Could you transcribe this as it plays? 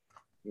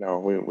No,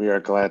 we are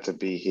glad to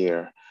be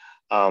here.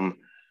 Um,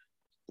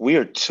 we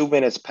are 2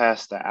 minutes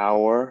past the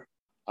hour.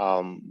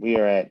 We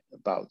are at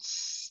about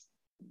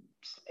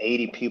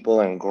 80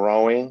 people and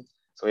growing.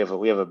 So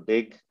we have a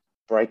big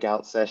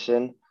breakout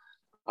session.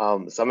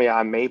 Some of you,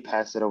 I may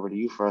pass it over to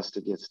you for us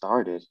to get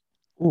started.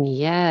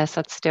 Yes,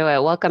 let's do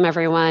it. Welcome,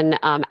 everyone.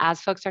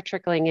 As folks are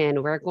trickling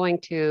in, we're going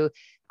to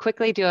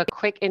quickly do a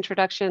quick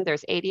introduction.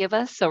 There's 80 of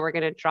us, so we're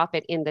going to drop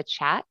it in the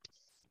chat.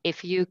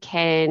 If you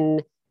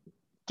can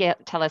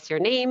tell us your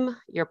name,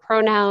 your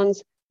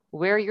pronouns,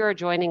 where you're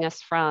joining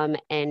us from,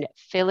 and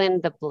fill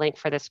in the blank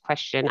for this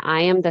question.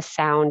 I am the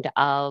sound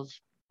of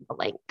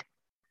blank.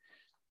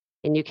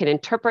 And you can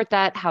interpret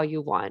that how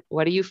you want.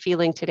 What are you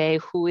feeling today?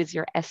 Who is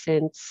your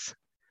essence?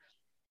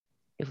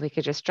 If we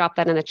could just drop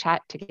that in the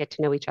chat to get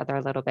to know each other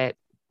a little bit.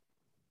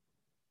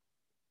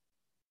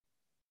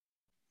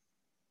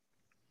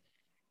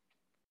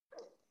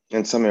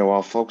 And some of you,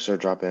 while folks are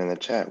dropping in the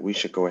chat, we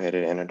should go ahead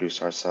and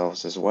introduce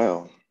ourselves as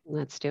well.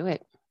 Let's do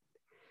it.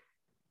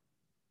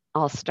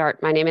 I'll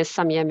start. My name is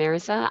Samia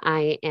Mirza.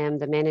 I am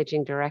the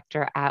managing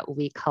director at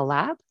We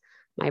Collab.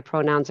 My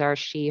pronouns are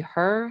she,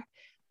 her.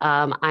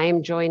 I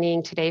am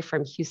joining today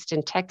from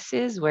Houston,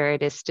 Texas, where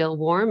it is still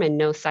warm and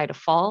no sight of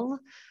fall.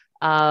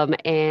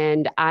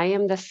 And I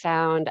am the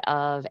sound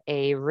of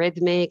a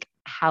rhythmic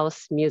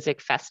house music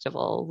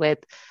festival with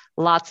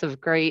lots of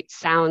great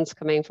sounds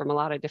coming from a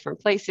lot of different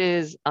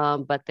places.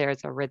 But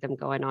there's a rhythm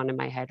going on in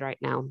my head right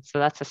now. So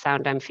that's the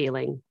sound I'm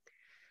feeling.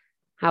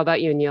 How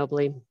about you,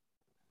 Niobli?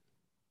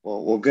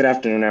 Well, good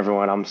afternoon,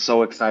 everyone. I'm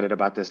so excited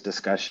about this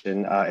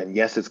discussion. And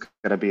yes, it's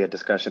going to be a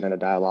discussion and a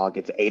dialogue.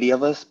 It's 80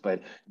 of us,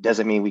 but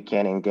doesn't mean we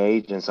can't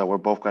engage. And so we're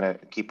both going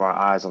to keep our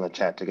eyes on the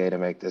chat today to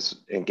make this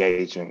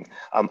engaging.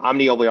 I'm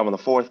Neobli. I'm on the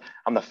fourth.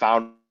 I'm the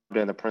founder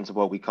and the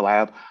principal. We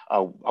collab.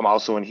 I'm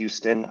also in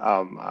Houston.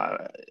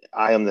 I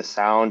am the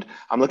sound.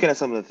 I'm looking at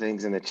some of the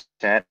things in the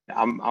chat.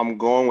 I'm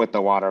going with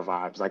the water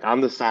vibes. Like I'm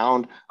the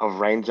sound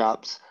of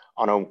raindrops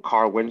on a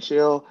car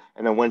windshield,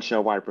 and the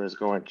windshield wiper is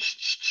going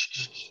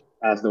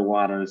as the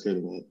water is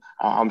hitting it.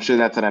 I'm sure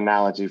that's an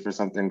analogy for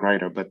something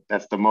greater, but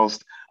that's the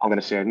most I'm going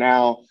to share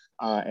now.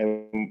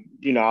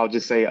 I'll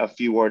just say a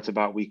few words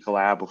about We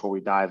Collab before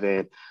we dive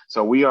in.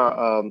 So we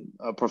are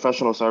a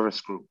professional service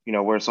group.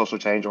 We're a social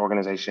change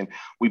organization.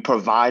 We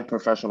provide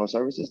professional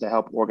services to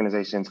help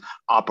organizations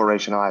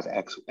operationalize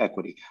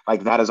equity.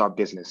 Like that is our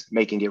business,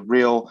 making it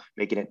real,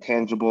 making it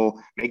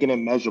tangible, making it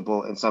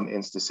measurable in some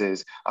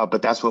instances.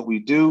 But that's what we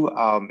do.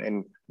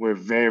 And we're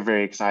very,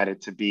 very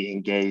excited to be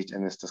engaged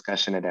in this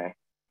discussion today.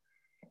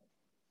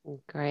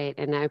 Great.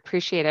 And I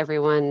appreciate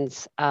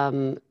everyone's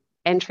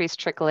entries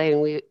trickling.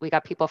 We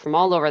got people from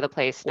all over the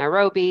place,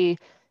 Nairobi,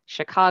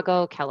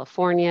 Chicago,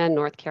 California,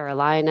 North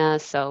Carolina.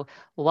 So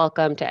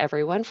welcome to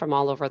everyone from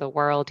all over the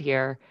world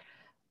here.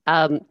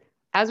 Um,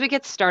 as we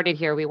get started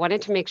here, we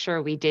wanted to make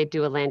sure we did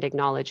do a land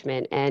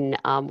acknowledgement. And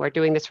we're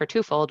doing this for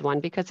twofold. One,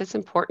 because it's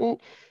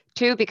important.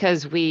 Two,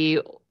 because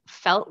we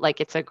felt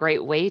like it's a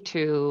great way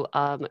to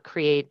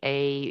create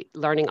a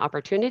learning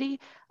opportunity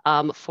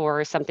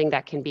for something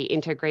that can be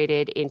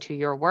integrated into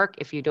your work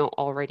if you don't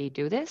already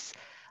do this.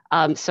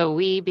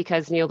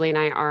 Because Neobli and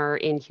I are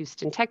in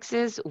Houston,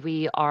 Texas,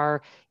 we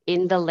are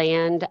in the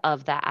land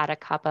of the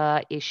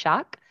Atacapa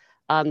Ishak.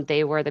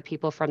 They were the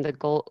people from the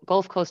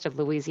Gulf Coast of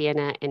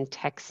Louisiana and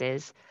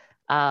Texas.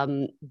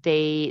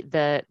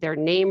 Their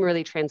name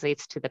really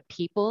translates to the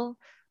people,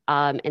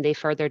 and they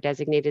further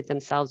designated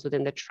themselves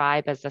within the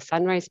tribe as the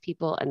Sunrise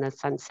People and the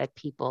Sunset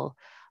People.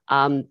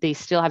 They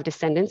still have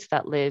descendants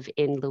that live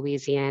in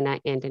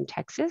Louisiana and in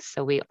Texas,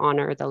 so we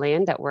honor the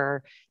land that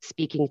we're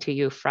speaking to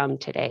you from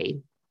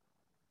today.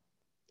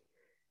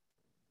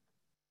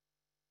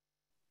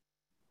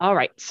 All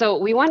right, so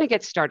we want to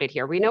get started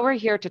here. We know we're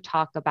here to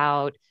talk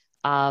about,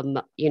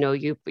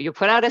 you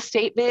put out a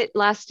statement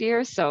last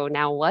year, so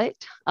now what?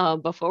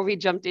 Before we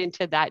jumped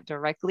into that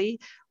directly,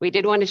 we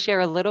did want to share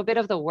a little bit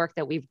of the work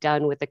that we've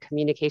done with the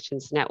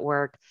Communications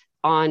Network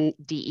on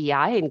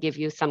DEI and give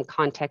you some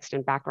context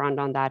and background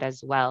on that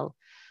as well.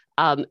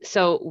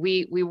 So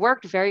we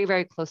worked very,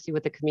 very closely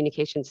with the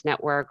Communications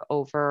Network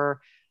over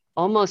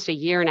almost a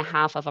year and a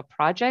half of a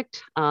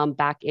project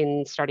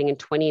starting in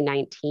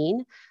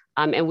 2019.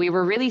 And we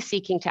were really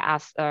seeking to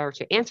ask or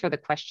to answer the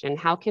question,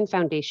 how can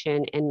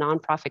foundation and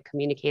nonprofit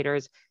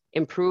communicators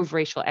improve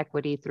racial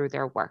equity through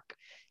their work?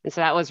 And so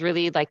that was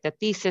really like the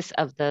thesis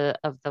of the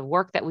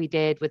work that we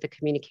did with the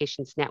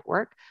Communications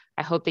Network.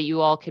 I hope that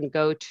you all can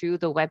go to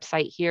the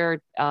website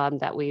here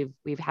that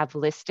we've have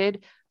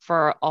listed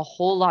for a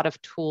whole lot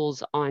of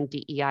tools on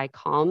DEI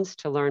comms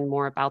to learn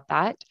more about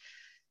that.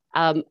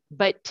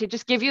 But to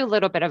just give you a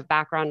little bit of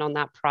background on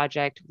that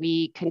project,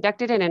 we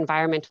conducted an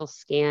environmental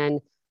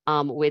scan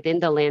within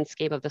the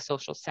landscape of the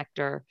social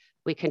sector.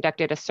 We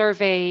conducted a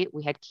survey,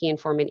 we had key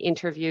informant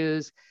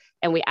interviews,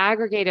 and we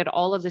aggregated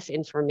all of this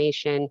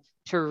information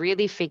to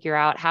really figure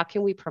out how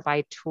can we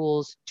provide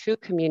tools to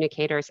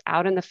communicators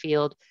out in the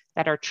field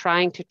that are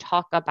trying to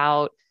talk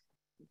about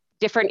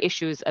different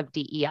issues of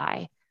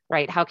DEI,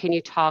 right? How can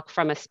you talk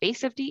from a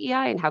space of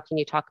DEI and how can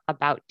you talk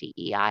about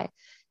DEI?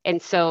 And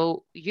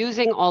so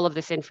using all of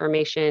this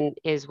information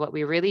is what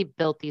we really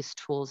built these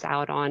tools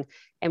out on.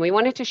 And we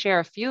wanted to share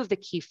a few of the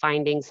key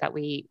findings that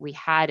we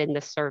had in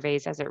the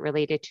surveys as it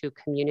related to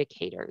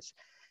communicators.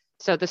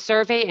 So the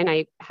survey, and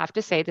I have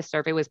to say the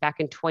survey was back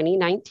in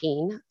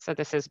 2019. So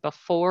this is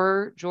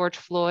before George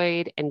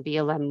Floyd and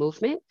BLM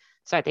movement.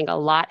 So I think a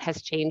lot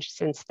has changed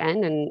since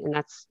then, and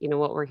that's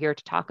what we're here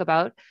to talk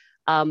about.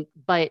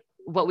 But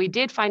what we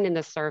did find in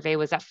the survey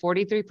was that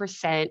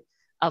 43%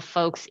 of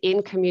folks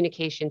in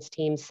communications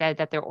teams said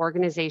that their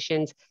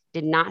organizations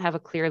did not have a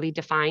clearly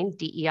defined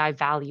DEI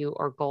value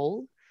or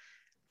goal.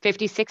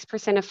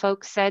 56% of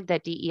folks said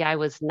that DEI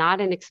was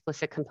not an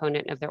explicit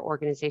component of their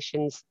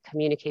organization's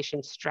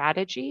communication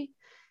strategy,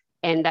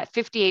 and that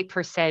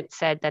 58%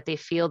 said that they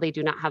feel they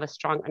do not have a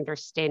strong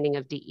understanding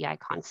of DEI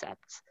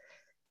concepts.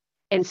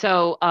 And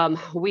so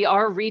we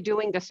are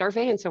redoing the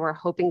survey, and so we're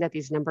hoping that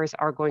these numbers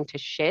are going to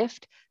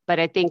shift. But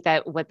I think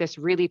that what this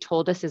really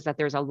told us is that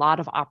there's a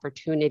lot of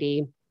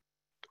opportunity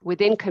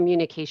within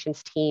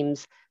communications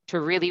teams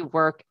to really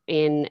work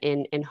in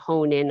and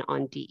hone in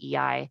on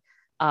DEI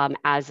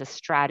as a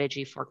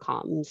strategy for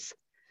comms.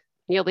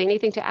 Neil,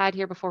 anything to add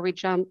here before we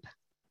jump?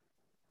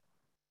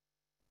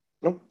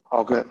 Nope,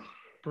 all good.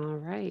 All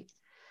right.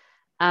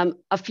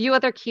 A few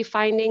other key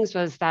findings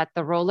was that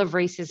the role of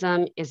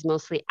racism is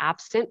mostly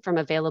absent from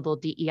available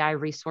DEI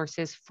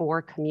resources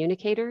for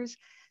communicators.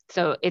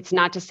 So it's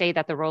not to say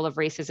that the role of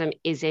racism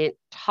isn't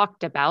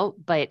talked about,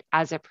 but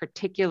as it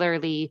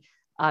particularly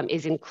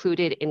is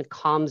included in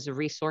comms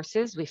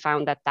resources, we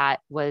found that that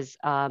was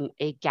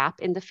a gap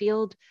in the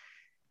field,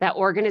 that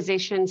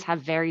organizations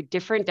have very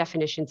different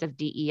definitions of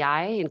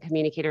DEI and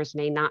communicators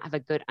may not have a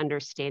good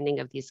understanding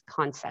of these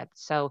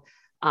concepts. So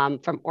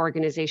from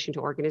organization to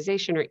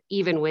organization, or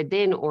even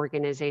within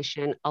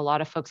organization, a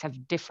lot of folks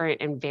have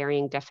different and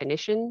varying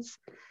definitions.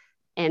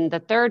 And the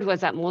third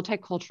was that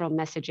multicultural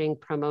messaging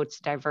promotes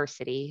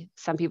diversity.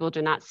 Some people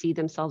do not see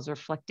themselves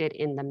reflected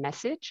in the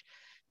message.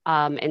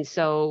 And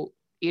so,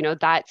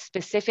 that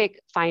specific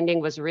finding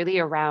was really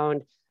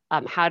around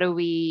how do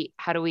we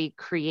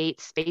create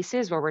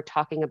spaces where we're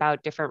talking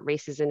about different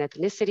races and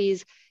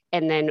ethnicities,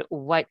 and then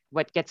what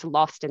gets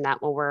lost in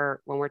that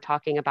when we're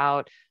talking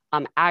about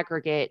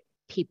aggregate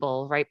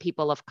people, right?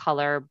 People of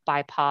color,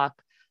 BIPOC,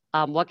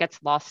 what gets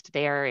lost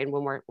there, and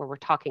when we're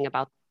talking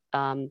about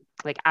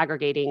like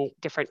aggregating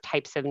different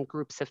types and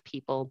groups of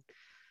people.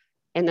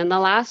 And then the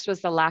last was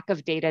the lack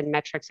of data and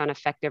metrics on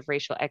effective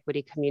racial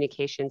equity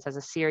communications as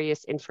a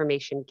serious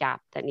information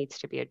gap that needs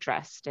to be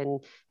addressed. And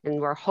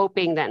we're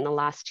hoping that in the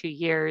last 2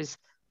 years,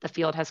 the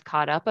field has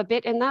caught up a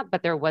bit in that,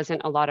 but there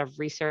wasn't a lot of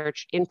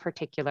research in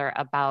particular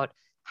about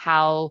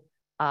how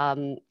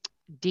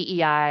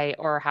DEI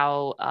or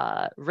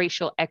how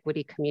racial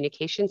equity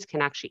communications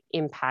can actually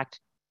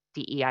impact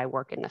DEI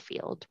work in the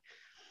field.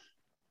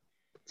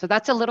 So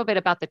that's a little bit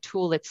about the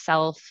tool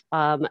itself.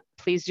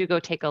 Please do go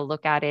take a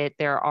look at it.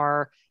 There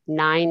are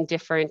 9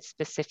 different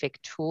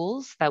specific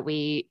tools that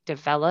we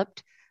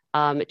developed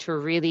to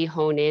really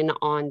hone in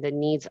on the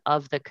needs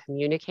of the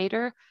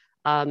communicator.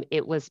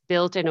 It was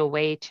built in a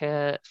way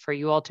for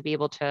you all to be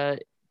able to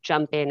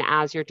jump in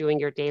as you're doing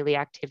your daily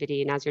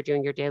activity and as you're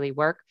doing your daily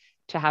work,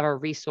 to have a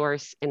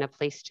resource and a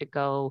place to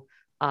go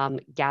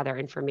gather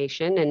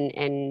information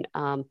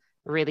and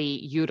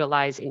really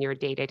utilize in your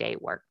day-to-day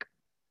work.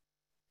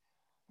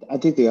 I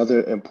think the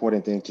other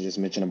important thing to just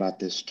mention about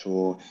this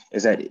tool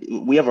is that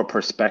we have a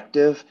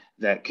perspective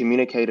that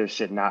communicators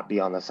should not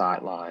be on the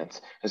sidelines.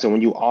 And so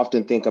when you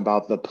often think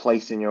about the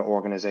place in your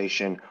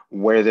organization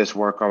where this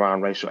work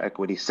around racial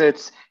equity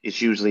sits,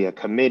 it's usually a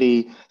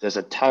committee. There's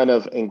a ton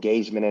of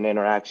engagement and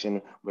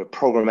interaction with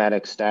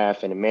programmatic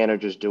staff and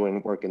managers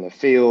doing work in the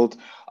field.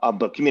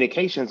 But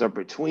communications are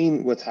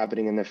between what's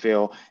happening in the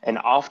field, and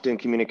often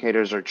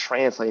communicators are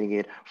translating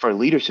it for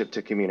leadership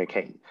to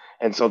communicate.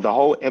 And so the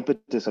whole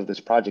impetus of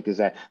this project is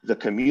that the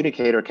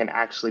communicator can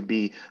actually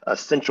be a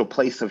central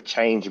place of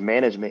change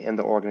management in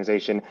the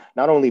organization,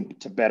 not only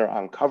to better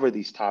uncover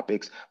these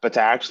topics, but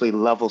to actually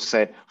level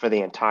set for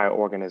the entire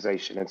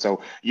organization. And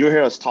so you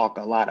hear us talk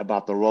a lot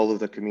about the role of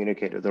the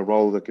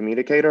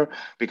communicator,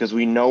 because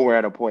we know we're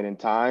at a point in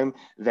time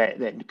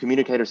that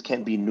communicators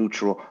can't be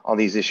neutral on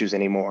these issues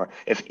anymore.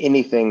 If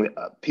anything,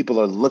 people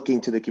are looking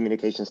to the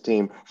communications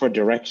team for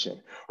direction,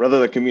 whether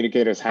the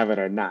communicators have it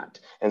or not.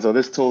 And so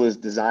this tool is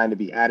designed to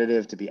be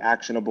additive, to be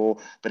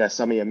actionable. But as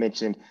some of you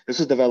mentioned, this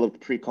was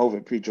developed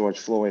pre-COVID, pre-George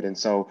Floyd. And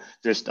so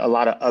there's a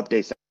lot of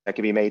updates that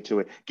can be made to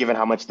it, given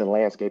how much the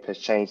landscape has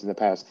changed in the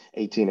past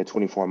 18 to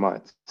 24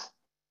 months.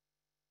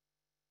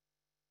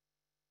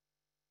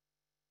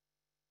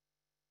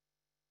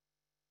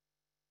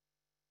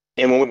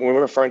 And when we're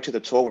referring to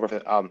the tool,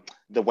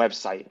 the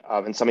website,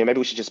 and something, maybe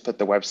we should just put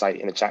the website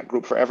in the chat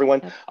group for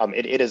everyone.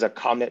 It is a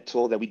ComNet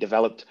tool that we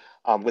developed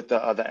with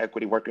the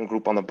equity working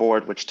group on the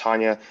board, which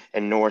Tanya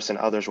and Norris and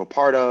others were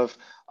part of.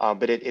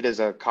 But it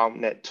is a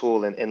ComNet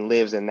tool and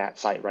lives in that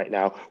site right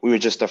now. We were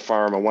just a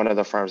firm, or one of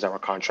the firms that were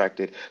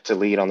contracted to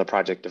lead on the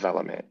project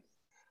development.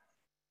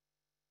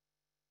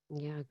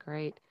 Yeah,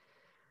 great.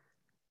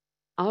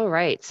 All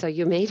right. So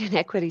you made an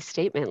equity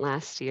statement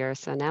last year.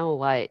 So now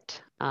what?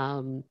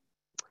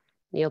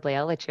 Neil Blay,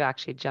 I'll let you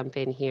actually jump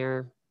in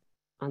here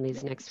on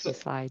these next few So,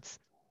 slides.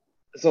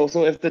 so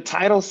if the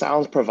title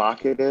sounds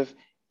provocative,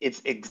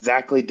 it's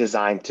exactly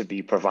designed to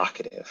be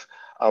provocative.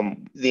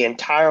 The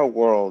entire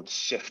world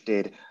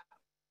shifted,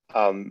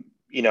 in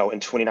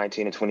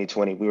 2019 and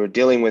 2020. We were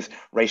dealing with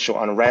racial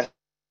unrest.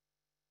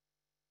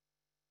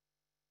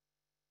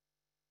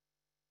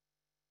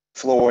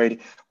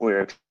 Floyd,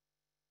 we're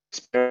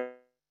experiencing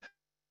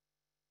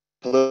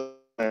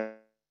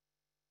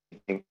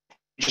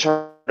just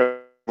heard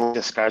a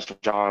discussion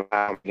with John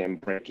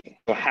and breaking.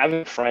 So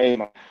having a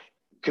frame,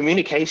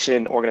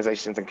 communication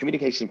organizations and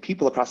communication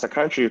people across the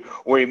country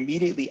were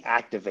immediately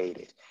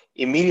activated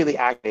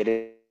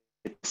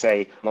to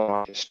say,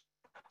 so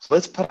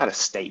let's put out a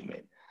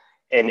statement.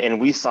 And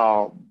we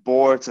saw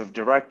boards of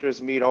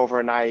directors meet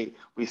overnight.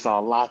 We saw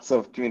lots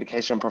of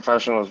communication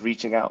professionals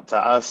reaching out to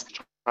us,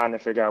 trying to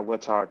figure out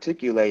what to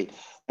articulate.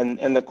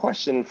 And the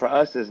question for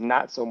us is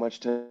not so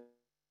much to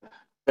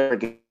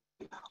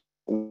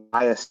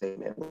why a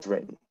statement was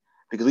written,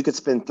 because we could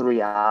spend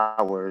 3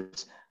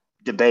 hours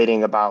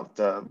debating about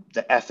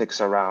the ethics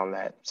around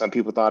that. Some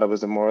people thought it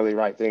was the morally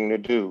right thing to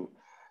do.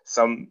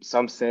 Some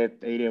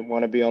said they didn't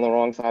want to be on the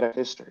wrong side of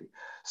history.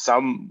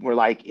 Some were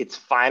like, it's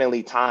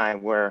finally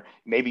time, where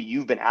maybe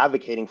you've been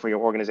advocating for your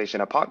organization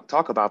to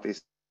talk about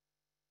these.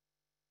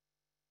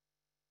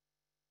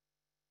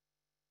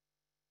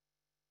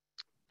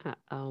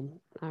 All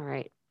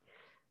right.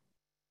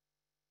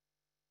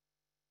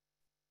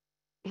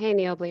 Hey,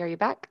 Neil Blay, are you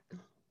back?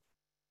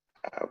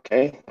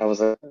 Okay, that was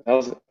a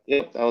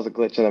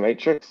glitch in the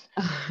matrix.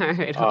 All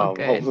right, all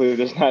good. Hopefully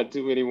there's not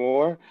too many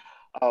more.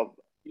 Um,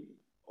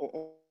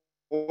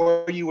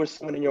 or you were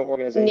someone in your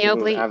organization Neil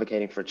who was Blay,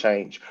 advocating for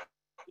change.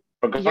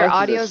 your Regardless of the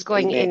audio is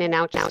going in statement, and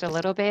out just a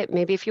little bit.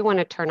 Maybe if you want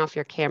to turn off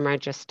your camera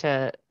just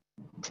to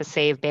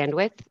save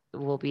bandwidth,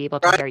 we'll be able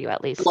to hear you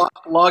at least.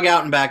 Log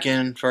out and back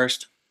in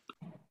first.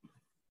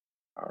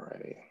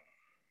 alrighty.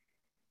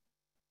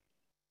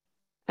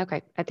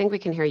 Okay, I think we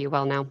can hear you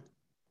well now.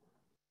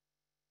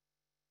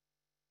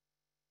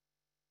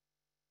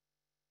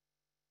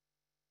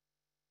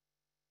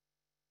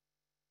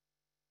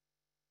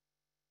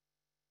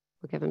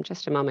 We'll give him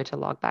just a moment to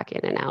log back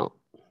in and out.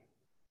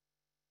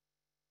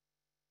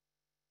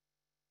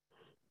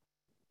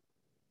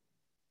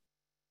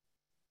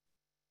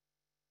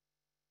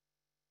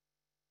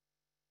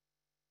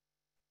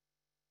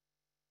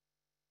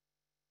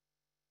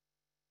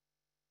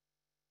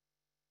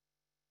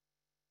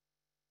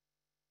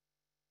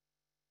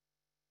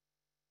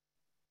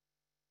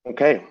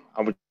 Okay,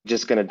 I'm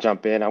just gonna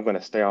jump in. I'm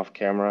gonna stay off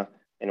camera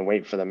and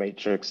wait for the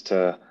matrix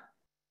to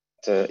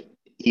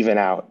even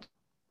out.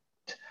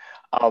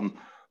 Um,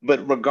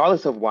 but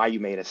regardless of why you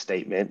made a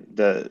statement,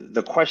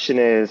 the question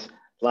is,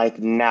 like,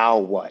 now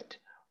what?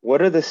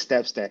 What are the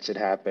steps that should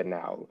happen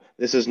now?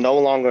 This is no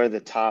longer the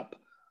top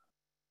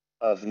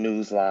of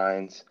news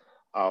lines.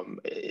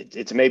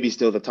 It's maybe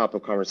still the top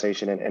of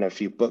conversation in a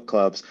few book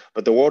clubs,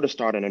 but the world is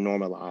starting to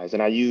normalize.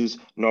 And I use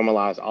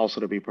normalize also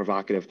to be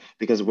provocative,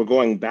 because we're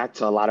going back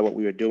to a lot of what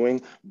we were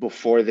doing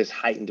before this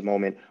heightened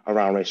moment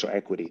around racial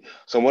equity.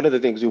 So one of the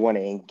things we want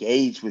to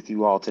engage with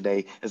you all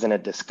today is in a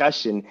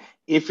discussion.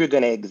 If you're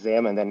going to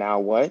examine the now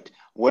what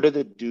are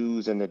the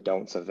do's and the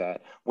don'ts of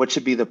that? What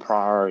should be the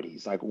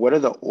priorities? Like, what are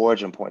the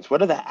origin points?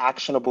 What are the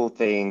actionable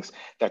things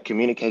that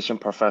communication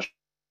professionals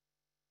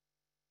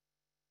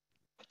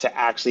to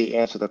actually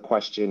answer the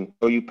question,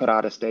 so you put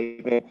out a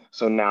statement,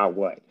 so now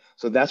what?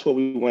 So that's what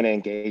we want to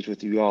engage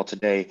with you all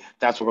today.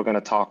 That's what we're going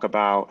to talk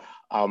about.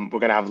 We're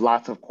going to have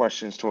lots of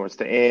questions towards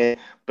the end,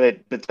 but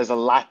there's a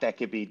lot that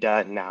could be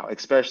done now,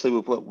 especially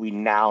with what we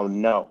now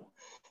know.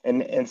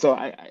 And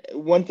so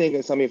one thing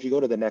is, if you go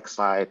to the next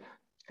slide,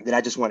 that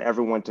I just want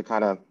everyone to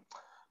kind of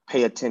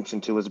pay attention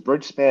to is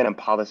Bridgespan and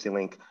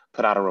PolicyLink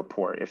put out a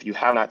report. If you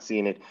have not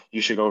seen it, you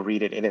should go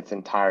read it in its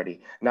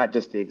entirety, not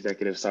just the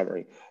executive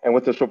summary. And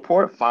what this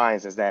report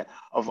finds is that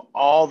of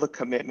all the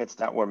commitments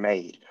that were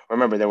made,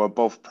 remember, there were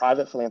both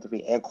private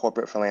philanthropy and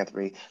corporate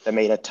philanthropy that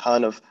made a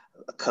ton of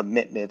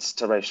commitments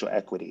to racial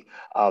equity.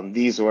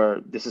 This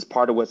is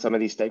part of what some of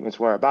these statements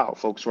were about.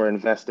 Folks were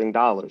investing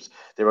dollars.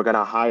 They were going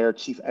to hire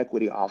chief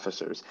equity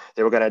officers.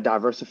 They were going to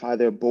diversify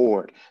their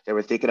board. They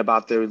were thinking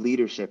about their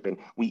leadership. And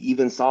we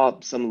even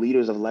saw some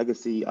leaders of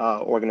legacy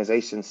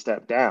organizations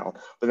step down.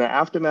 But in the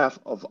aftermath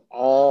of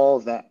all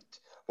that,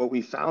 what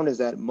we found is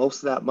that most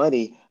of that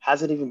money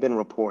hasn't even been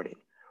reported.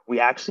 We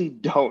actually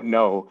don't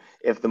know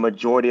if the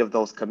majority of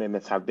those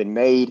commitments have been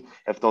made,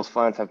 if those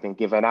funds have been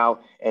given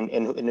out,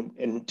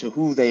 and to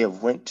who they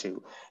have went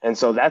to. And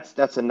so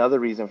that's another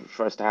reason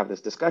for us to have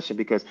this discussion,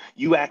 because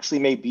you actually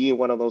may be in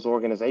one of those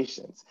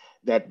organizations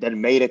that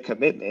made a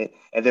commitment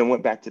and then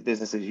went back to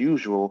business as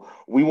usual.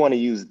 We want to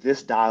use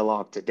this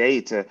dialogue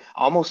today to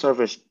almost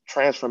serve as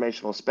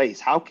transformational space.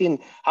 How can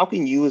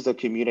you as a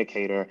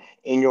communicator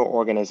in your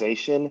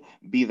organization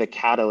be the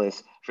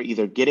catalyst for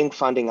either getting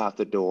funding out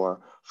the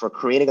door, for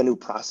creating a new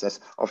process,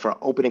 or for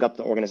opening up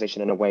the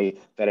organization in a way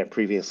that it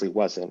previously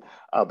wasn't.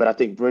 But I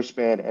think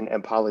Bridgespan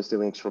and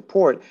PolicyLink's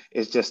report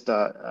is just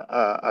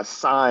a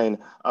sign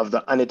of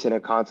the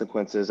unintended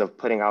consequences of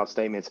putting out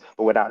statements,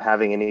 but without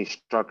having any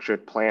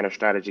structured plan or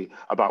strategy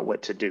about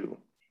what to do.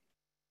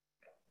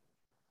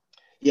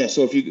 Yeah,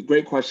 so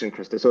great question,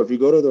 Krista. So if you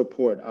go to the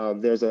report,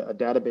 there's a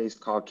database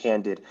called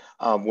Candid,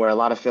 where a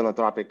lot of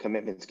philanthropic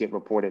commitments get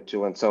reported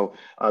to. And so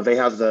they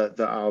have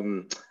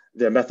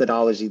their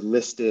methodology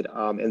listed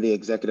in the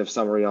executive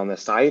summary on the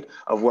site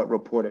of what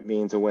reported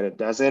means and what it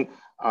doesn't.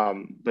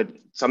 But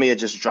some of you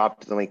just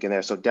dropped the link in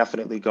there. So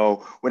definitely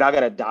go. We're not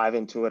going to dive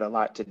into it a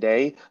lot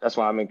today. That's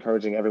why I'm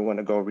encouraging everyone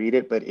to go read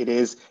it. But it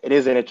is an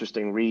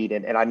interesting read.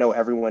 And I know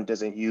everyone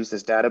doesn't use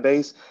this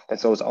database. And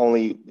so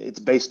it's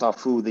based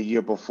off who the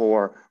year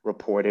before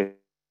reported.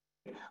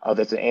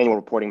 That's an annual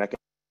reporting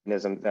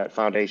mechanism that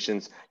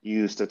foundations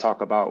use to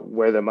talk about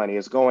where the money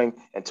is going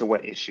and to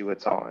what issue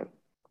it's on.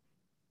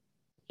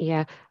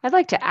 Yeah, I'd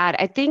like to add,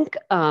 I think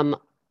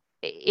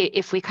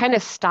if we kind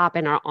of stop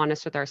and are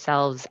honest with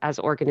ourselves as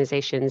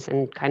organizations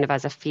and kind of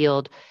as a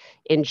field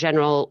in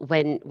general,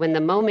 when the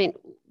moment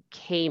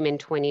came in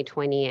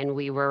 2020 and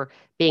we were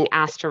being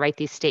asked to write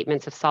these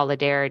statements of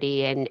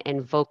solidarity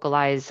and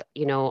vocalize,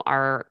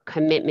 our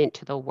commitment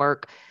to the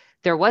work,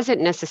 there wasn't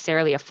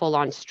necessarily a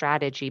full-on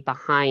strategy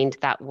behind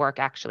that work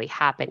actually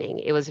happening.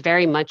 It was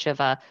very much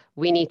of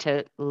we need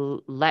to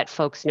let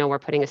folks know we're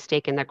putting a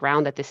stake in the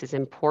ground that this is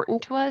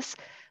important to us.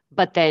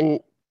 But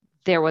then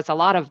there was a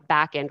lot of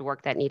back-end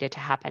work that needed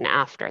to happen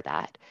after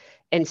that.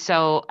 And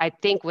so I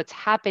think what's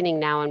happening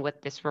now and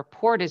what this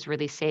report is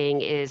really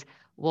saying is,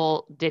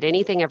 well, did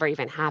anything ever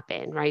even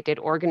happen, right? Did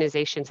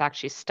organizations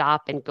actually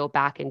stop and go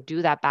back and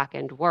do that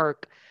back-end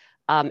work?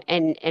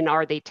 And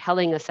are they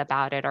telling us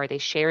about it? Are they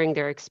sharing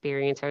their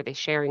experience? Are they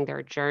sharing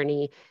their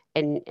journey?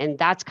 And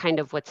that's kind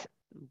of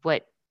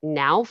what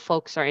now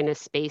folks are in a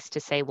space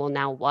to say, well,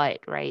 now what,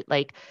 right?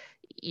 Like,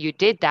 you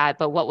did that,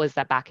 but what was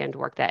that back end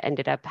work that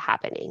ended up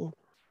happening?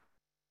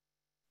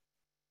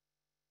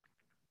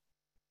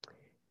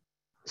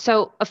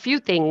 So a few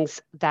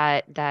things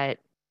that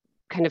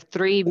kind of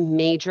three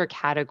major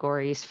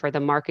categories for the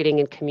marketing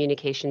and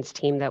communications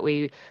team that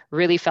we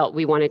really felt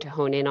we wanted to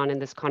hone in on in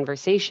this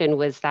conversation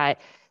was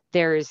that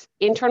there's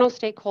internal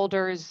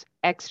stakeholders,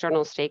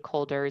 external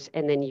stakeholders,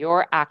 and then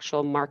your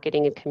actual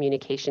marketing and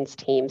communications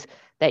teams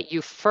that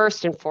you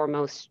first and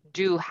foremost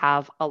do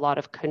have a lot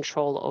of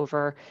control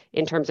over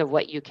in terms of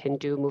what you can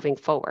do moving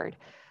forward.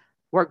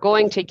 We're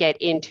going to get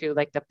into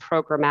like the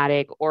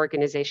programmatic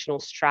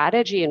organizational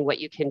strategy and what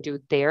you can do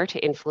there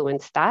to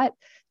influence that.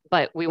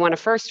 But we want to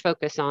first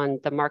focus on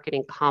the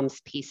marketing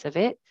comms piece of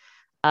it.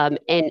 And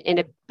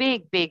a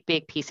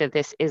big piece of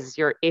this is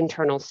your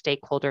internal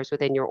stakeholders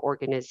within your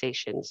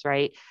organizations,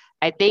 right?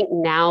 I think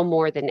now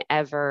more than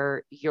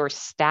ever, your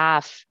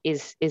staff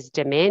is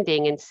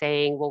demanding and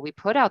saying, well, we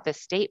put out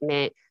this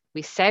statement.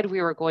 We said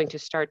we were going to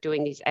start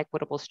doing these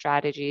equitable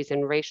strategies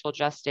and racial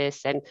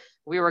justice, and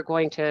we were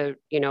going to,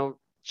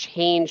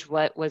 change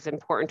what was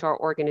important to our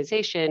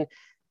organization,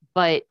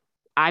 but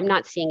I'm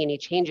not seeing any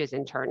changes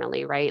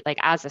internally, right? Like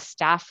as a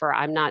staffer,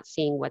 I'm not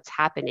seeing what's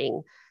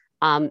happening.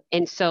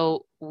 And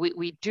so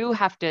we do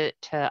have to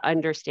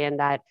understand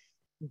that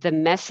the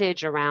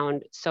message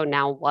around, so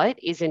now what,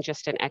 isn't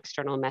just an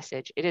external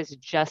message. It is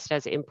just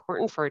as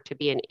important for it to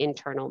be an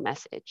internal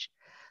message.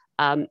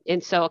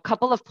 And so a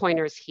couple of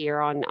pointers here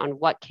on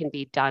what can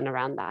be done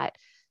around that.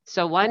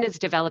 So one is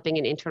developing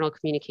an internal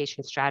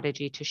communication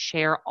strategy to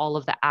share all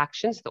of the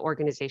actions the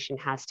organization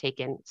has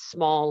taken,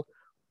 small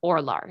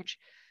or large.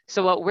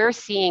 So what we're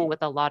seeing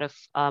with a lot of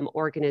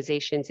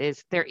organizations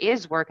is there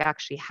is work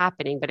actually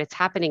happening, but it's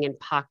happening in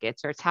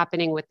pockets, or it's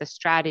happening with the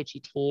strategy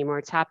team, or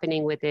it's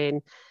happening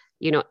within,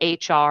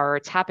 HR, or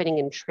it's happening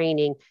in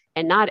training,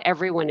 and not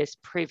everyone is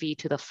privy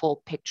to the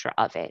full picture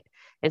of it.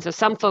 And so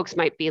some folks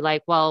might be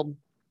like, well,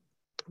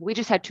 we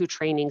just had 2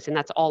 trainings and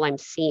that's all I'm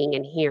seeing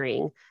and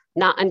hearing,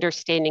 not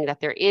understanding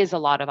that there is a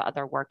lot of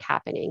other work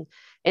happening.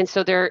 And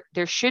so there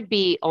should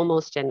be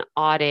almost an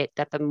audit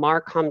that the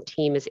Marcom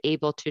team is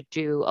able to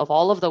do of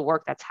all of the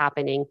work that's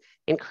happening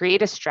and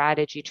create a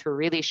strategy to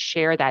really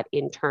share that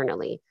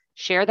internally,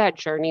 share that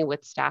journey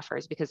with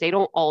staffers, because they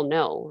don't all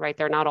know, right?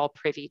 They're not all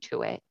privy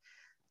to it.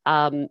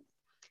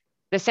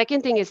 The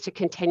second thing is to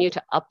continue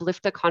to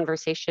uplift the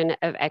conversation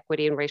of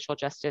equity and racial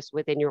justice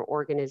within your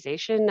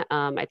organization.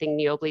 I think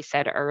Niobli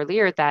said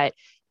earlier that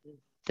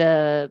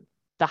the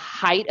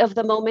height of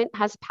the moment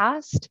has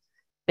passed.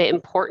 The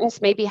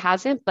importance maybe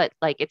hasn't, but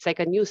like it's like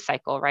a news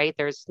cycle, right?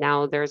 There's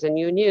a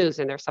new news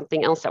and there's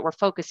something else that we're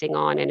focusing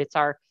on, and it's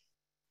our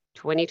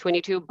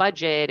 2022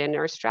 budget and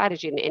our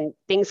strategy, and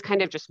things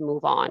kind of just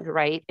move on,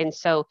 right? And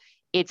so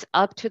it's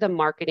up to the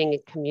marketing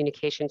and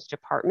communications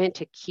department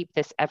to keep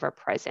this ever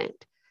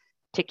present,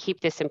 to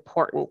keep this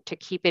important, to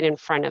keep it in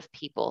front of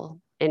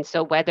people. And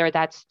so whether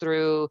that's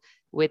through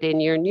within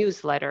your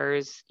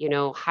newsletters,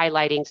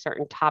 highlighting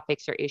certain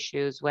topics or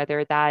issues,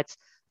 whether that's,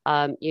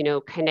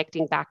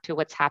 connecting back to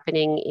what's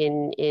happening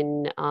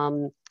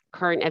in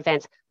current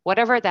events,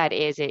 whatever that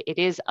is, it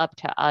is up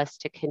to us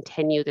to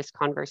continue this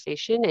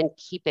conversation and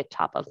keep it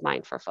top of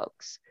mind for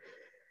folks.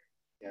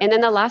 And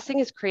then the last thing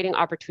is creating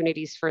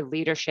opportunities for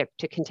leadership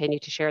to continue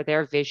to share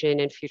their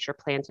vision and future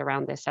plans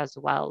around this as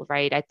well,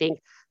 right? I think,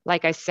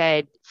 like I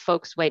said,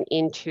 folks went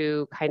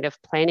into kind of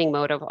planning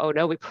mode of, oh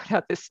no, we put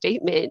out this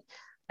statement.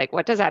 Like,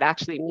 what does that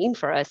actually mean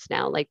for us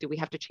now? Like, do we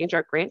have to change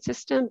our grant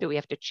system? Do we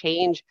have to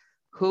change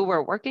who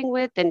we're working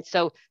with? And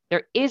so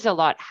there is a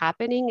lot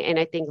happening. And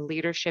I think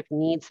leadership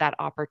needs that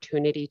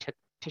opportunity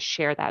to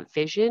share that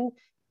vision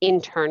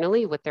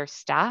internally with their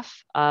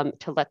staff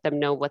to let them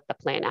know what the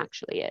plan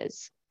actually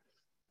is.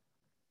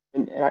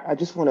 And I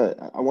just want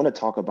to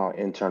talk about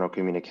internal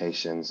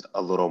communications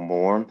a little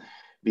more,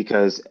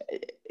 because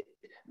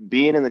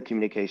being in the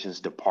communications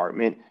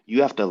department,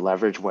 you have to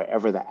leverage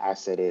wherever the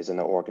asset is in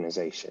the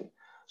organization.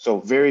 So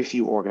very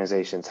few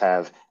organizations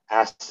have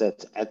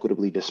assets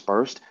equitably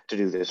dispersed to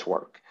do this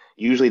work.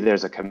 Usually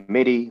there's a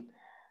committee,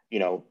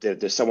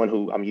 there's someone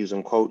who, I'm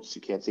using quotes,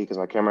 you can't see because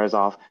my camera is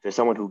off. There's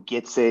someone who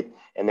gets it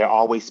and they're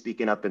always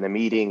speaking up in the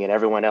meeting and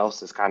everyone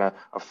else is kind of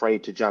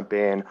afraid to jump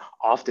in.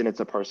 Often it's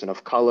a person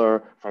of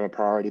color from a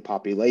priority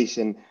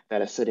population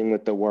that is sitting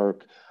with the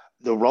work.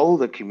 The role of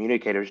the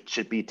communicator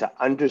should be to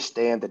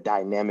understand the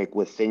dynamic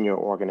within your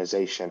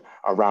organization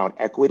around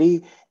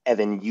equity and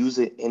then use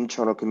an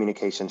internal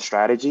communication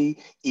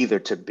strategy either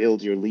to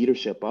build your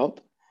leadership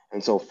up.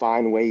 And so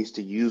find ways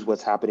to use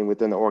what's happening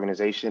within the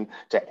organization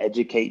to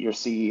educate your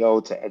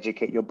CEO, to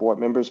educate your board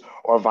members,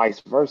 or vice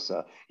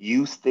versa.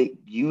 Use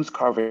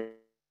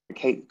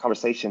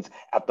conversations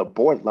at the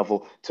board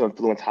level to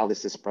influence how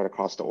this is spread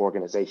across the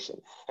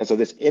organization. And so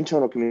this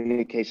internal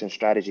communication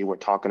strategy we're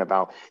talking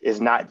about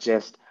is not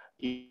just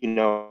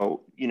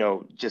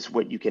just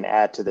what you can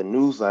add to the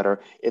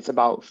newsletter. It's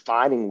about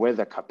finding where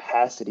the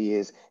capacity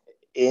is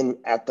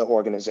at the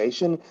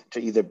organization to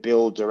either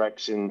build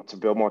direction, to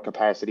build more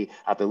capacity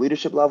at the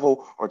leadership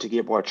level, or to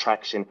get more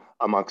traction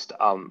amongst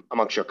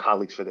your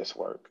colleagues for this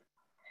work.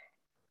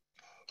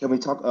 Can we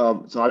talk?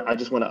 So I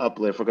just want to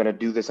uplift. We're going to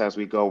do this as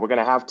we go. We're going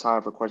to have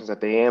time for questions at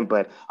the end,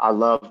 but I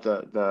love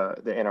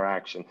the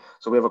interaction.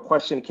 So we have a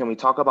question. Can we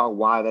talk about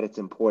why that it's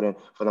important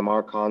for the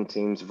MarCon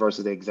teams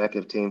versus the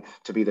executive team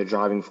to be the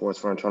driving force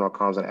for internal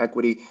comms and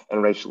equity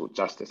and racial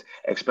justice,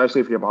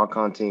 especially if your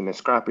MarCon team is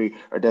scrappy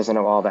or doesn't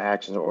have all the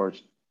actions or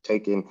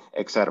taken,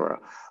 et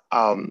cetera?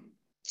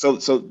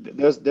 So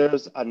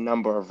there's a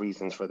number of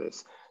reasons for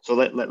this. So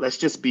let's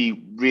just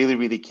be really,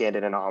 really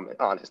candid and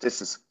honest.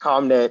 This is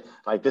CommNet,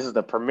 like this is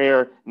the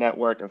premier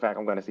network. In fact,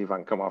 I'm going to see if I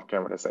can come off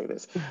camera to say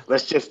this.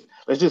 Let's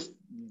just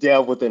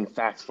delve within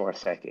facts for a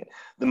second.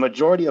 The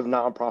majority of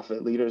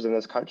nonprofit leaders in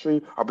this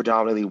country are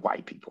predominantly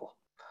white people.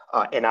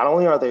 And not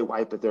only are they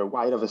white, but they're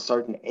white of a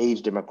certain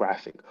age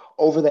demographic,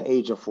 over the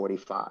age of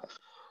 45.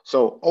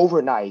 So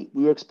overnight,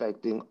 we were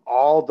expecting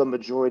all the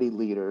majority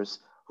leaders,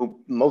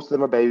 who most of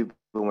them are baby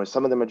boomers,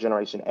 some of them are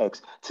Generation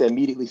X, to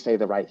immediately say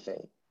the right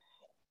thing.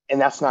 And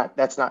that's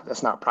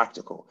not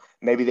practical.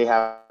 Maybe they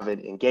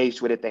haven't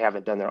engaged with it. They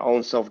haven't done their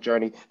own self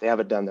journey. They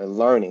haven't done their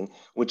learning,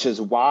 which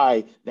is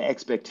why the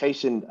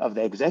expectation of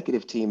the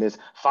executive team is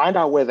find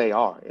out where they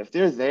are. If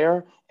they're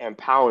there,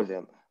 empower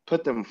them,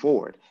 put them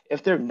forward.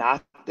 If they're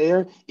not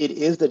there, it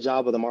is the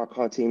job of the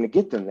MarCon team to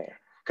get them there,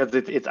 because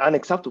it's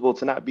unacceptable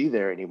to not be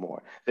there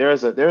anymore. There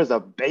is a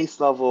base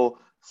level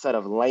set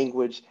of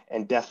language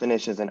and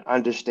definitions and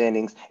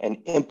understandings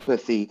and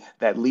empathy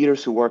that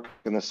leaders who work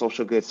in the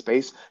social good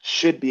space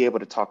should be able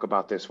to talk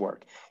about this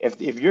work.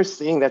 If you're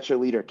seeing that your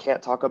leader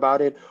can't talk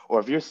about it, or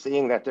if you're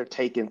seeing that they're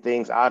taking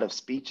things out of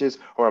speeches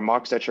or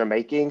remarks that you're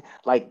making,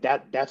 like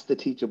that's the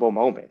teachable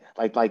moment.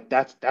 Like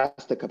that's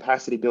the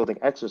capacity building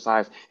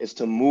exercise, is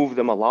to move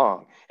them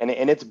along. And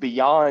it's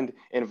beyond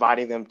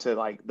inviting them to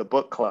like the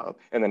book club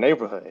in the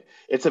neighborhood.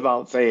 It's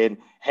about saying,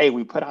 hey,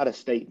 we put out a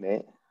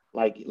statement.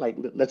 Like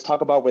let's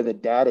talk about where the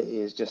data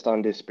is just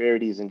on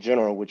disparities in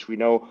general, which we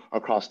know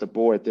across the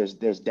board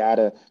there's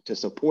data to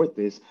support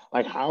this.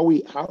 Like how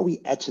are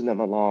we etching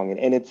them along?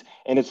 And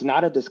it's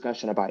not a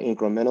discussion about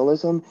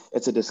incrementalism.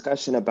 It's a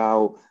discussion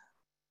about,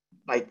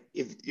 like,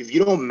 if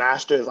you don't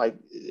master, like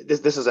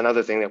this is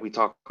another thing that we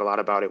talk a lot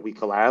about at We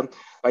Collab.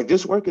 Like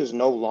this work is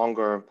no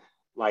longer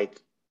like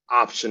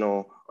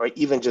optional or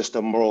even just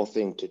a moral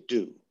thing to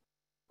do.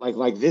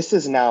 Like this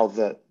is now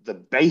the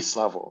base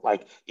level.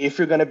 Like if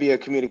you're going to be a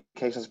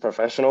communications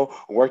professional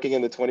working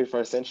in the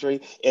 21st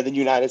century in the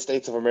United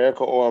States of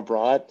America or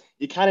abroad,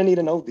 you kind of need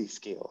to know these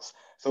skills.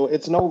 So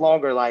it's no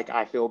longer like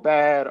I feel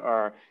bad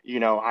or,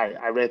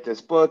 I read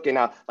this book and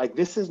now, like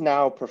this is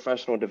now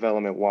professional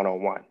development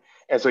 101.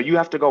 And so you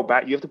have to go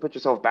back, you have to put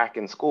yourself back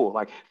in school.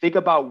 Like think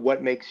about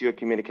what makes you a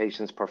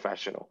communications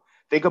professional.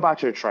 Think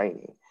about your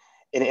training.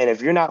 And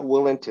if you're not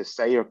willing to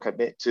say or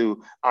commit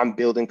to, I'm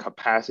building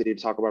capacity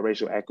to talk about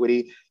racial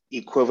equity,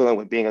 equivalent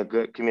with being a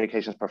good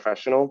communications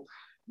professional,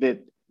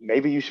 then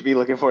maybe you should be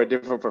looking for a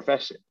different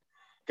profession,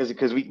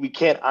 because we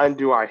can't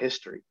undo our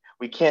history.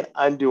 We can't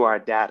undo our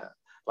data.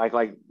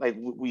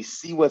 We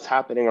see what's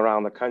happening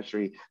around the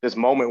country, this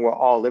moment we're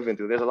all living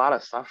through. There's a lot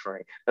of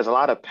suffering, there's a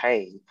lot of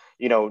pain.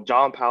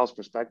 John Powell's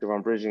perspective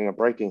on bridging and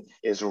breaking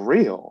is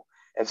real.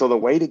 And so the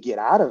way to get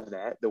out of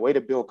that, the way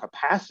to build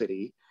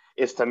capacity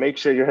is to make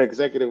sure your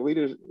executive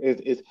leaders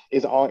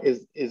is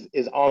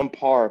on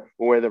par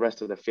with where the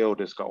rest of the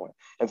field is going.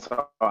 And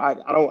so I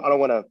don't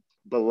want to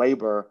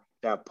belabor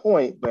that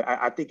point, but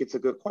I think it's a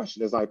good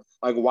question. It's like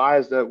why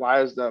is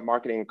the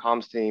marketing and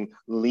comms team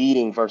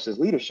leading versus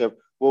leadership?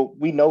 Well,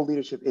 we know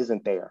leadership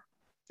isn't there.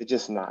 It's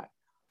just not.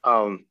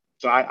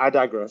 So I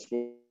digress.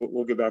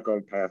 We'll get back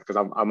on path because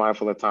I'm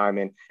mindful of time,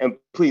 and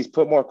please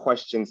put more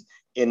questions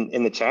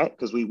in the chat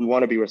because we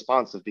want to be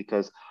responsive,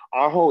 because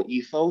our whole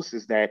ethos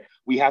is that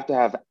we have to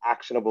have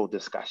actionable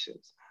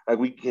discussions. Like,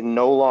 we can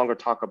no longer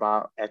talk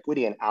about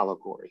equity and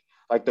allegory.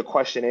 Like, the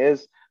question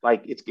is,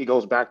 like, it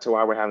goes back to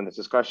why we're having this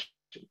discussion.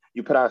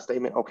 You put out a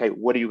statement, okay,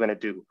 what are you going to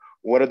do?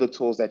 What are the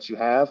tools that you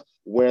have?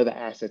 Where are the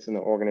assets in the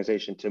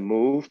organization to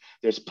move?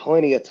 There's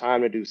plenty of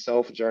time to do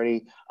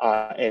self-journey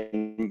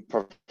and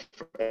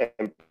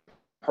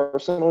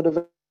personal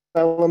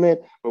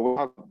development, but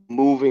we're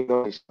moving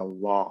us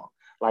along,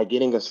 like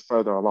getting us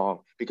further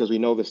along, because we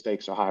know the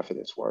stakes are high for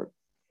this work.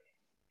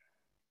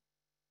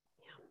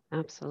 Yeah,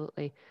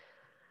 absolutely.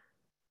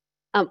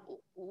 I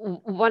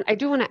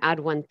do want to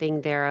add one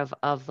thing there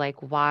of like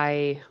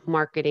why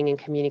marketing and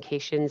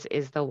communications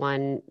is the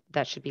one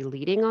that should be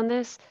leading on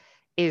this,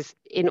 is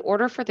in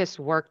order for this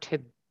work to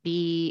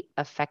be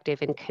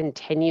effective and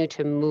continue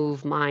to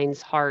move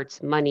minds,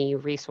 hearts, money,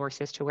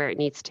 resources to where it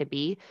needs to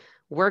be,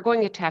 we're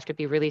going to have to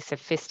be really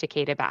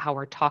sophisticated about how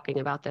we're talking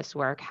about this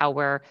work, how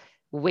we're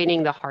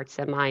winning the hearts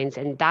and minds.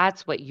 And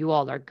that's what you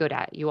all are good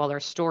at. You all are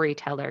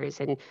storytellers,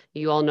 and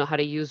you all know how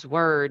to use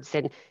words,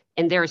 and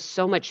there's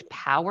so much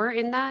power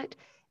in that.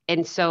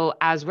 And so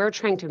as we're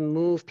trying to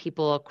move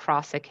people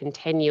across a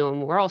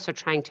continuum, we're also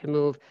trying to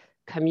move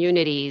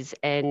communities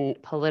and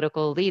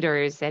political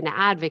leaders and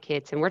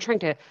advocates, and we're trying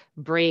to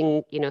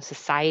bring,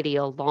 society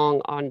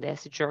along on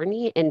this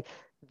journey. And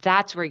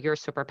that's where your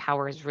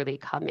superpowers really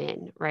come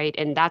in, right?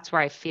 And that's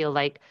where I feel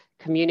like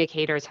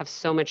communicators have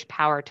so much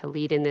power to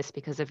lead in this,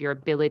 because of your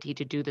ability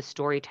to do the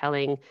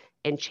storytelling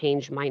and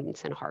change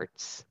minds and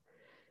hearts.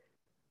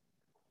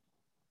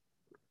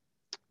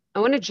 I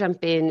want to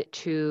jump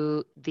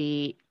into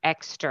the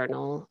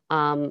external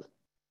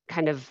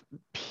kind of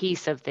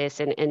piece of this,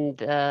 and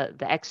the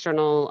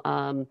external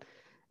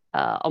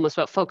almost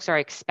what folks are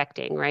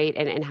expecting, right?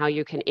 And how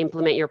you can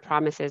implement your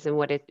promises and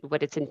what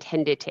it's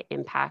intended to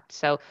impact.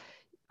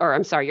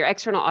 Your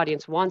external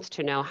audience wants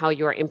to know how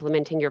you are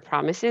implementing your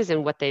promises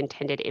and what the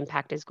intended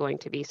impact is going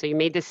to be. So you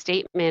made this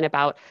statement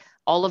about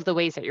all of the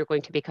ways that you're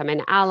going to become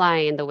an ally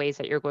and the ways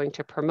that you're going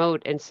to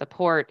promote and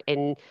support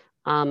and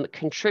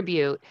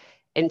contribute.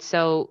 And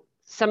so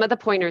some of the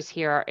pointers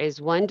here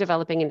is, one,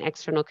 developing an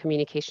external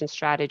communication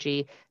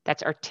strategy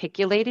that's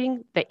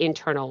articulating the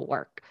internal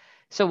work.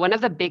 So one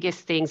of the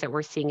biggest things that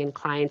we're seeing in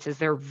clients is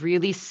they're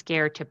really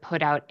scared to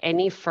put out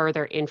any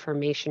further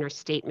information or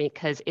statement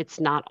because it's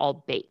not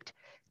all baked.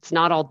 It's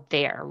not all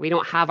there. We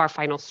don't have our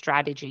final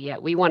strategy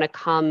yet. We want to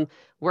come,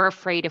 we're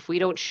afraid if we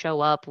don't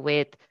show up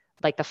with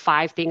like the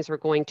 5 things we're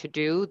going to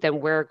do, then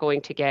we're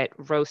going to get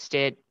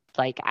roasted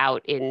like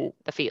out in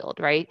the field,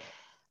 right?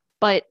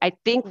 But I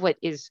think what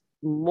is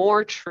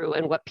more true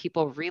and what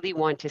people really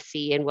want to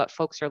see and what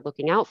folks are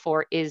looking out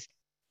for is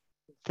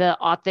the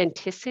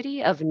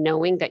authenticity of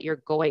knowing that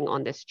you're going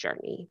on this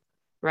journey,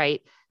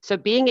 right? So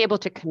being able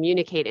to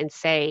communicate and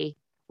say,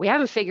 we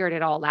haven't figured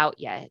it all out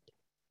yet,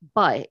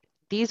 but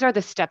these are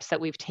the steps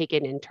that we've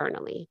taken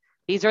internally.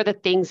 These are the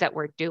things that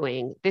we're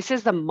doing. This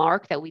is the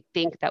mark that we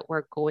think that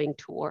we're going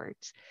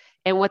towards.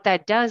 And what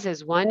that does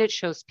is, one, it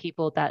shows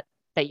people that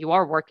you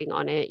are working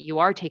on it, you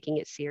are taking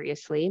it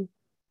seriously.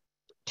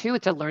 2,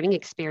 it's a learning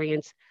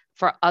experience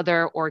for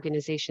other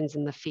organizations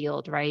in the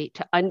field, right?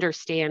 To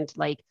understand,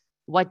 like,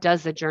 what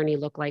does the journey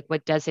look like?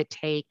 What does it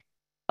take?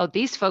 Oh,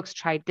 these folks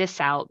tried this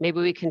out.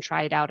 Maybe we can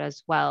try it out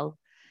as well.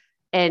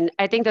 And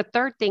I think the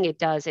third thing it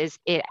does is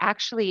it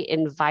actually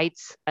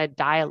invites a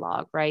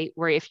dialogue, right?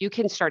 Where if you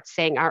can start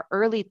saying our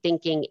early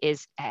thinking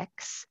is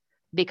X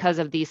because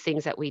of these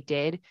things that we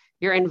did,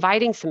 you're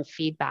inviting some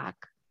feedback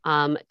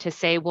to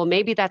say, well,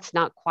 maybe that's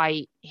not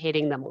quite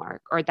hitting the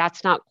mark, or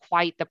that's not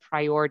quite the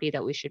priority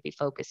that we should be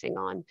focusing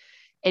on.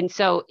 And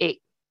so it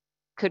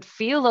could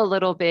feel a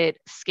little bit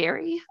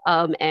scary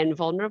and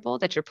vulnerable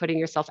that you're putting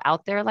yourself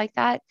out there like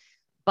that.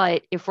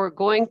 But if we're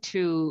going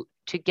to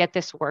get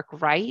this work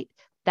right,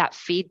 that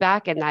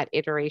feedback and that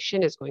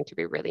iteration is going to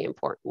be really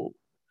important.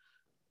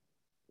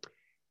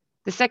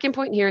 The second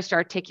point here is to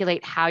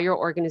articulate how your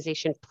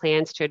organization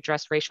plans to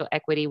address racial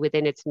equity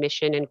within its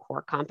mission and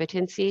core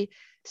competency.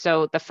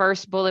 So the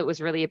first bullet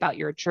was really about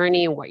your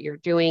journey and what you're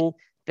doing.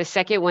 The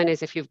second one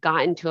is if you've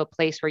gotten to a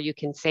place where you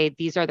can say,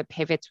 these are the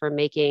pivots we're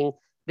making,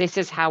 this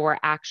is how we're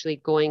actually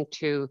going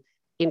to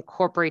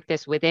incorporate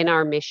this within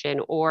our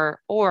mission,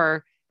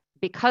 or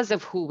because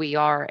of who we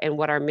are and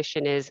what our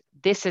mission is,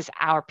 this is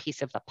our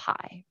piece of the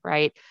pie,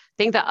 right? I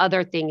think the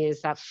other thing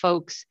is that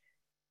folks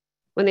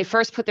when they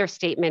first put their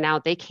statement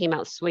out, they came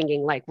out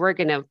swinging like, we're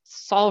going to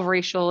solve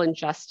racial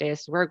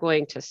injustice, we're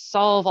going to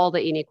solve all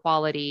the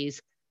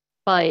inequalities.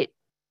 But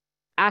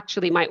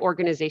actually, my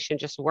organization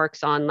just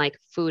works on like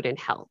food and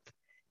health.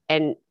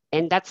 And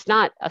that's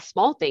not a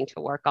small thing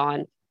to work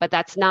on, but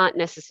that's not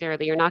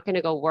necessarily, you're not going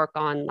to go work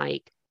on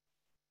like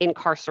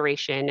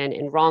incarceration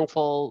and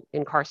wrongful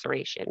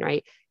incarceration,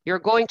 right? You're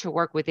going to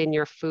work within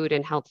your food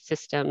and health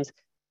systems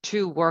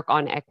to work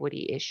on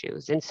equity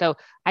issues. And so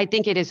I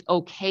think it is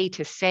okay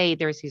to say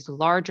there's these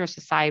larger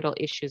societal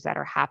issues that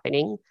are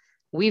happening.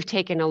 We've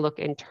taken a look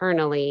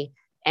internally,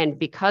 and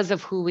because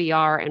of who we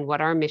are and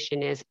what our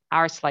mission is,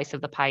 our slice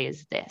of the pie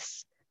is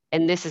this.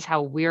 And this is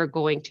how we're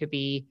going to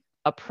be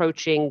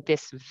approaching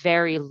this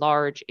very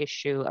large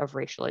issue of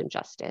racial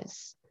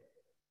injustice.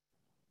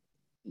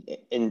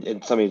 And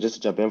Samia, just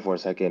to jump in for a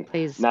second,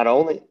 Please. Not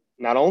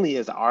only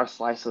is our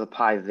slice of the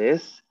pie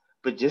this,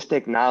 but just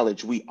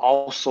acknowledge we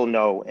also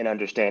know and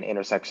understand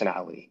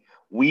intersectionality.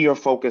 We are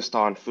focused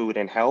on food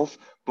and health,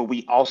 but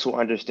we also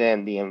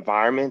understand the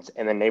environments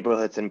and the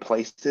neighborhoods and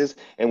places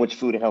in which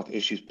food and health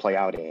issues play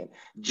out in.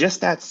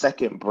 Just that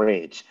second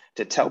bridge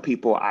to tell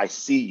people, I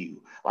see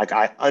you, like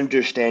I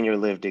understand your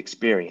lived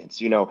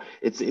experience.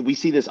 We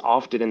see this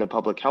often in the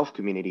public health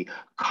community,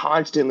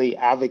 constantly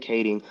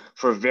advocating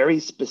for very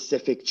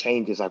specific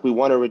changes, like we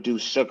want to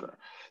reduce sugar.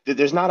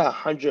 There's not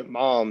 100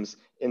 moms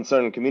in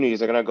certain communities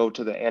that are going to go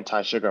to the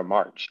anti-sugar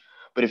march.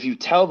 But if you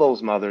tell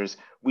those mothers,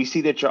 we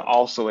see that you're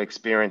also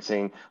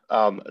experiencing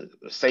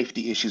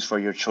safety issues for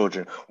your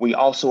children. We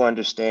also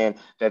understand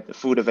that the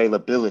food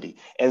availability,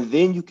 and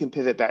then you can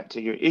pivot back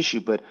to your issue.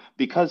 But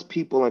because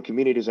people and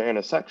communities are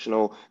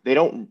intersectional, they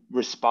don't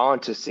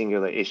respond to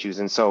singular issues.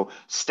 And so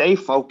stay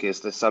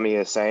focused, as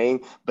Samia is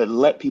saying, but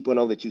let people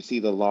know that you see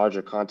the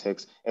larger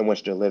context in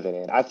which they're living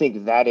in. I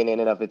think that in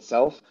and of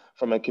itself,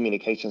 from a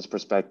communications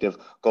perspective,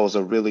 goes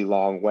a really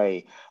long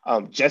way.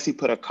 Jesse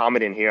put a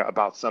comment in here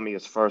about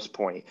Samia's first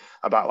point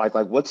about like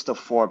what's the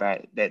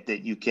format that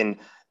you can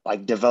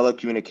like develop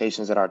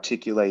communications that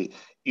articulate,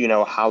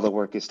 how the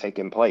work is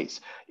taking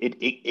place.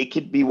 It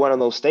could be one of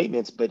those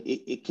statements, but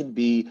it could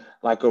be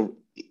like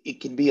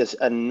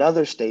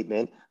another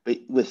statement, but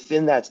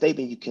within that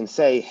statement, you can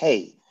say,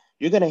 hey,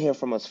 you're going to hear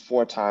from us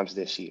 4 times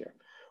this year.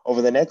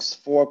 Over the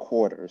next 4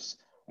 quarters,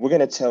 we're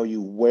going to tell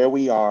you where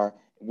we are,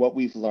 what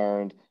we've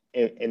learned,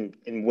 and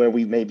where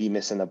we may be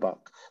missing the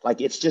buck. Like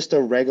it's just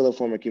a regular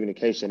form of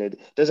communication. It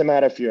doesn't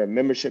matter if you're a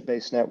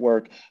membership-based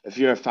network, if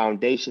you're a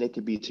foundation, it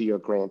could be to your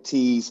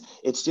grantees.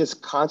 It's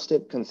just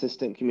constant,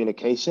 consistent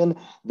communication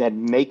that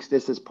makes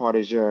this as part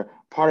of your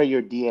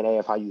DNA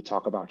of how you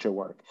talk about your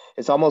work.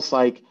 It's almost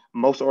like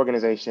most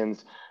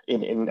organizations,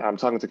 and I'm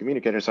talking to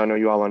communicators, so I know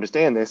you all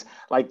understand this,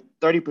 like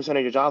 30%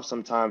 of your job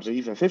sometimes, or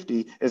even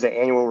 50, is an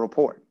annual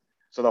report.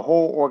 So the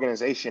whole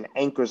organization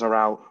anchors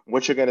around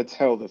what you're going to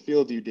tell the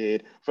field you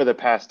did for the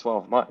past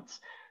 12 months.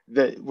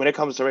 When it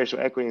comes to racial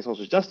equity and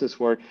social justice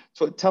work,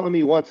 so telling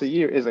me once a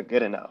year isn't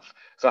good enough.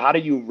 So how do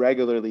you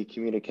regularly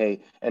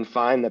communicate and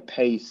find the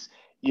pace,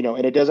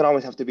 and it doesn't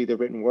always have to be the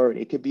written word.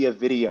 It could be a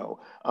video.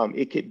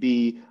 It could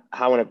be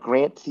how a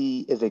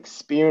grantee is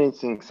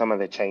experiencing some of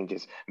the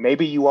changes.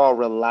 Maybe you all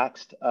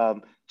relaxed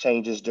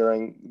changes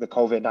during the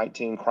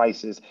COVID-19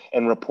 crisis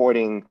and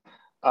reporting,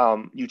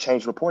 you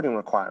changed reporting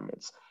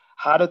requirements.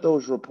 How did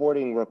those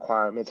reporting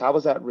requirements, how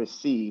was that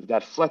received,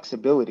 that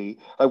flexibility?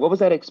 Like, what was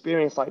that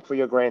experience like for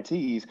your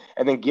grantees?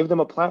 And then give them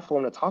a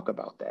platform to talk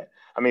about that.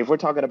 I mean, if we're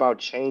talking about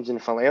change in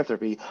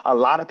philanthropy, a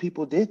lot of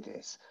people did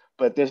this,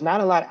 but there's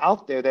not a lot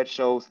out there that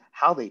shows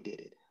how they did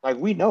it. Like,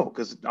 we know,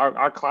 because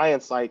our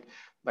clients, like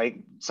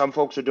some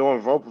folks are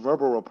doing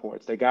verbal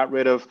reports. They got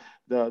rid of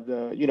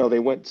they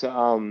went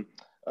to,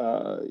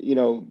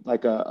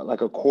 like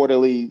a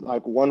quarterly,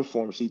 like one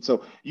form sheet.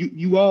 So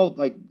you all,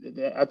 like,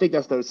 I think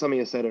that's something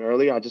you said it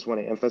earlier. I just want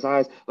to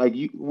emphasize, like,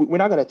 we're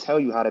not going to tell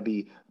you how to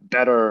be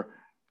better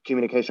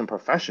communication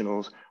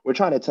professionals. We're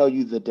trying to tell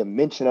you the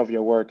dimension of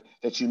your work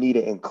that you need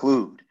to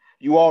include.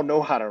 You all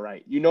know how to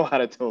write. You know how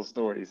to tell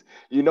stories.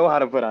 You know how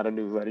to put out a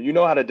newsletter. You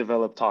know how to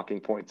develop talking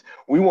points.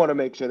 We want to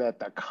make sure that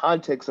the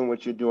context in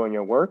which you're doing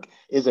your work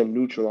isn't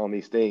neutral on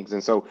these things.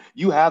 And so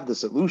you have the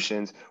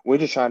solutions. We're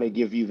just trying to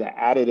give you the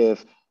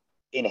additive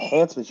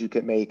enhancements you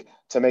could make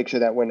to make sure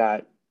that we're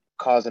not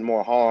causing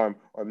more harm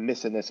or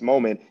missing this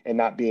moment and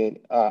not being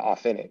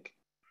authentic.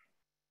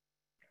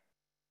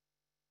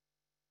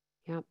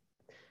 Yep.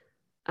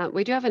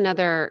 We do have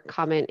another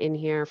comment in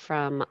here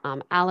from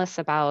Alice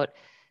about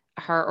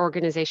her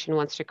organization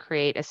wants to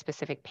create a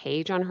specific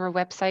page on her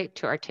website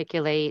to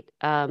articulate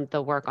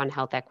the work on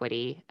health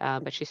equity,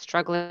 but she's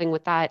struggling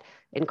with that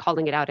and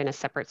calling it out in a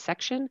separate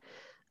section.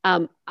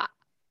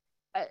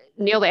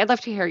 Neil, I'd love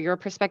to hear your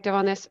perspective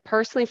on this.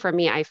 Personally, for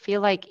me, I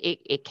feel like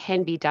it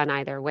can be done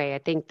either way. I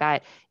think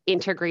that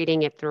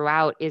integrating it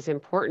throughout is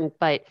important,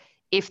 but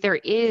if there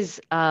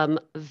is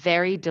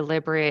very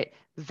deliberate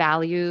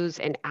values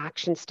and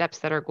action steps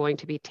that are going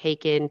to be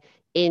taken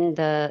in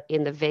the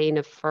vein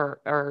of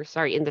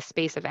in the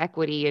space of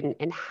equity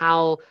and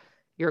how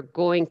you're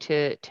going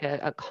to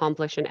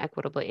accomplish an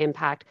equitable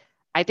impact,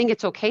 I think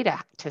it's okay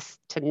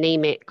to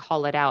name it,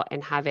 call it out,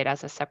 and have it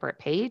as a separate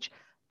page.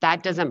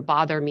 That doesn't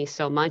bother me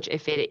so much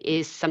if it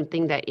is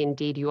something that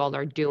indeed you all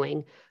are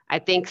doing. I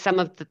think some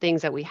of the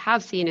things that we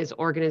have seen is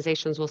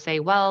organizations will say,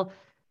 well,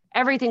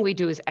 everything we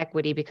do is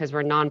equity because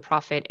we're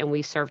nonprofit and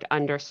we served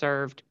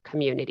underserved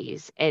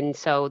communities. And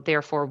so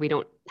therefore we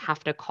don't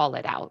have to call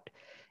it out.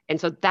 And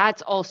so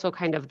that's also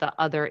kind of the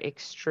other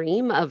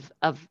extreme of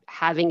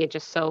having it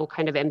just so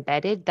kind of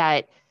embedded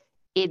that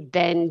it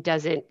then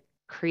doesn't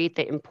create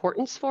the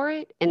importance for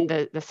it and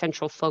the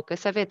central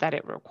focus of it that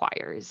it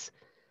requires.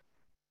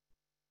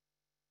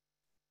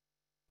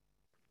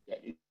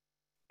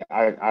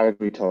 I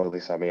agree totally,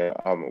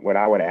 Samia. What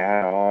I would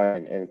add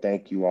on, and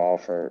thank you all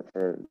for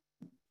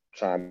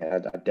chiming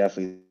in. I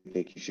definitely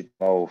think you should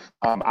both.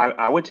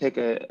 I would take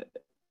it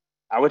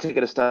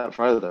a step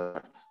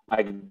further.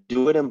 Like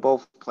do it in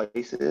both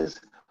places,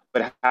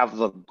 but have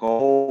the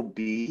goal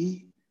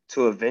be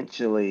to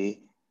eventually,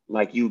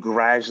 like you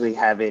gradually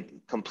have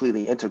it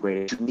completely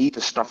integrated. You need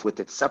to start with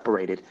it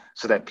separated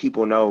so that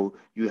people know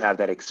you have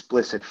that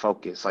explicit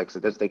focus, like so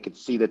that they can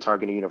see the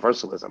targeted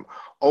universalism.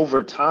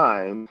 Over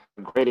time,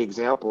 a great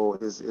example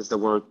is the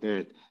work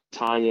that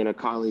Tanya and her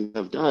colleagues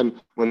have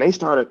done. When they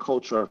started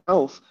Culture of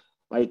Health,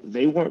 like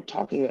they weren't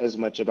talking as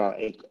much about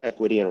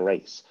equity and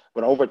race,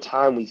 but over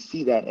time we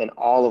see that in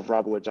all of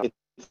Robert Wood Johnson,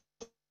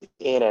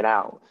 in and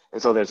out.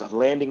 And so there's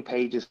landing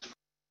pages.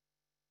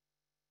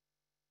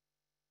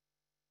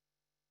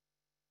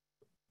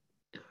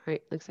 All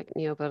right, looks like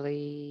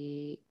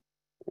Neobali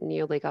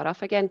got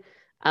off again.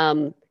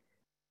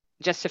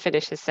 Just to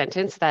finish his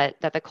sentence, that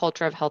the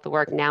culture of health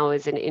work now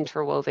is an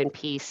interwoven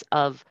piece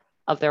of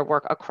their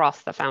work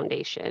across the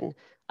foundation.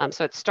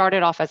 So it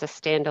started off as a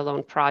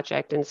standalone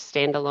project and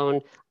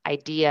standalone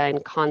idea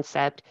and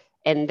concept.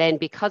 And then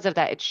because of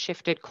that, it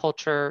shifted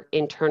culture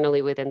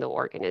internally within the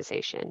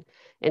organization.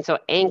 And so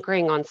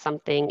anchoring on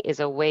something is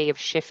a way of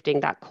shifting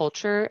that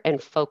culture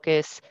and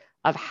focus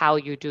of how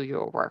you do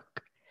your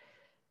work.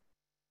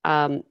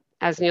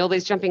 As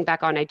Neola's jumping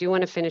back on, I do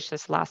want to finish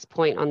this last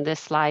point on this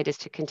slide is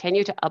to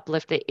continue to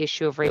uplift the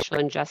issue of racial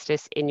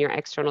injustice in your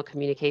external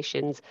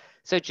communications.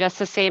 So just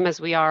the same as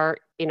we are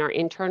in our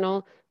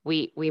internal,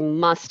 we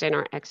must in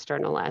our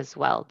external as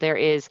well. There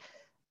is,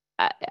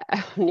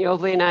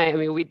 Neola and I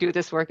mean, we do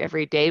this work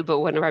every day, but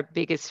one of our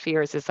biggest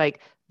fears is like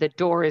the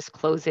door is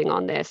closing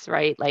on this,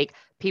 right? Like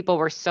people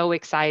were so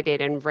excited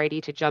and ready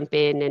to jump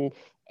in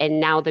and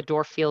now the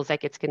door feels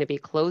like it's going to be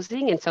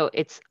closing. And so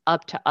it's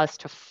up to us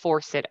to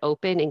force it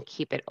open and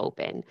keep it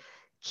open.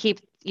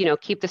 Keep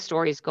the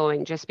stories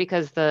going. Just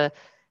because the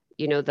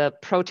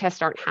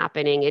protests aren't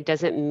happening, it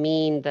doesn't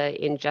mean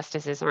the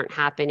injustices aren't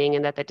happening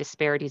and that the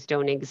disparities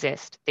don't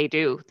exist. They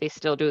do. They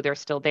still do. They're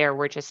still there.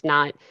 We're just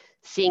not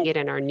seeing it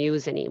in our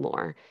news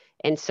anymore.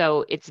 And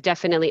so it's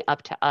definitely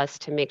up to us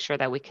to make sure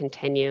that we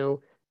continue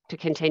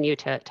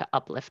to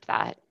uplift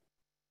that.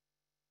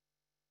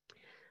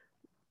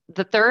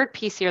 The third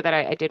piece here that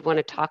I did want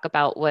to talk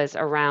about was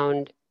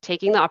around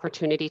taking the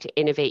opportunity to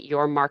innovate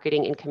your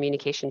marketing and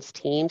communications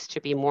teams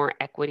to be more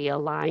equity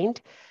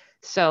aligned.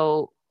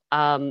 So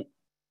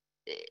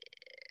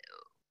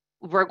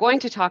we're going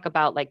to talk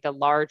about like the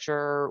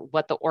larger,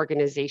 what the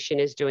organization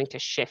is doing to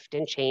shift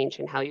and change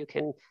and how you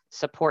can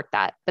support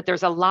that. But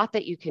there's a lot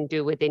that you can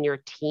do within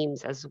your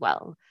teams as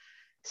well.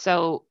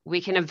 So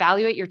we can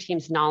evaluate your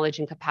team's knowledge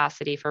and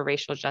capacity for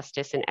racial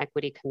justice and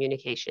equity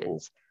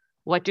communications.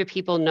 What do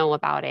people know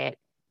about it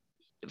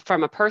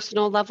from a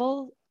personal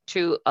level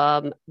to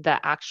the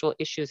actual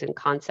issues and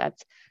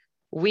concepts?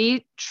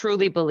 We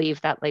truly believe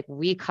that like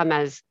we come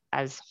as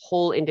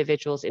whole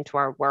individuals into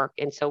our work.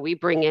 And so we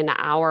bring in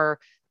our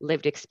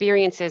lived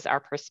experiences, our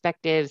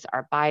perspectives,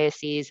 our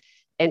biases.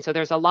 And so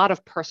there's a lot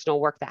of personal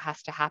work that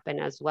has to happen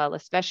as well,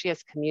 especially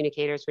as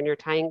communicators, when you're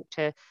trying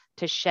to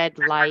shed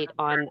light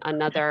on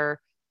another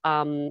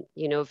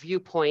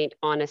viewpoint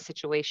on a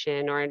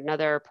situation or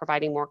another,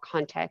 providing more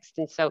context.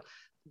 And so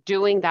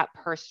doing that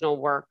personal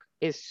work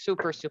is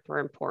super, super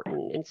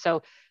important. And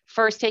so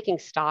first taking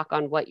stock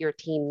on what your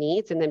team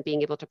needs and then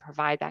being able to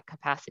provide that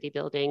capacity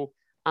building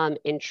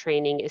in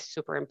training is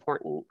super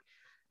important.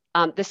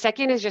 The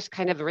second is just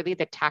kind of really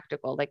the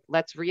tactical, like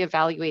let's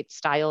reevaluate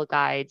style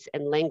guides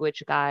and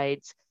language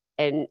guides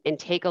and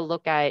take a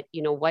look at,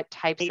 what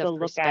types of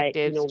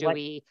perspectives do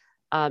we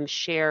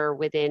share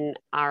within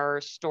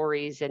our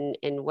stories and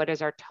what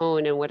is our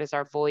tone and what is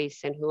our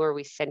voice and who are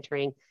we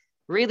centering.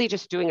 Really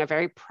just doing a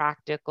very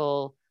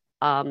practical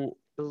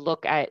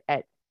look at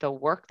the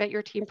work that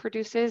your team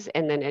produces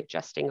and then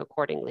adjusting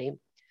accordingly.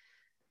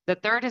 The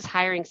third is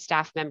hiring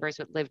staff members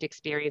with lived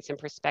experience and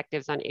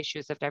perspectives on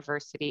issues of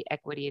diversity,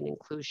 equity, and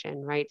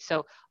inclusion, right?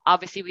 So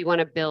obviously we want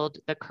to build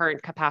the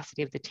current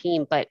capacity of the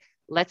team, but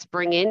let's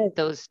bring in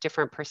those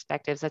different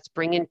perspectives. Let's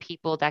bring in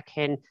people that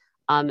can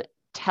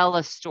tell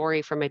a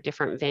story from a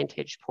different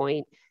vantage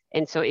point.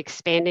 And so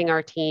expanding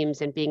our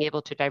teams and being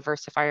able to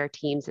diversify our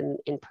teams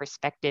in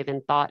perspective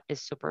and thought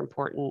is super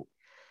important.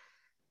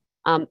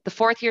 The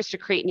fourth here is to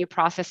create new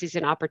processes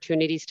and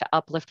opportunities to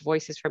uplift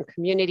voices from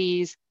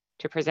communities,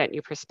 to present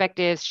new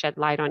perspectives, shed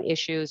light on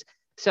issues.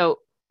 So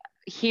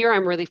here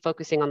I'm really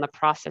focusing on the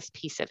process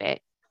piece of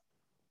it.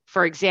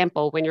 For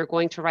example, when you're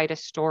going to write a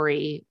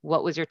story,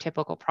 what was your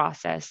typical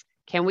process?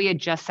 Can we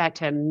adjust that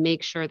to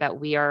make sure that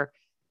we are,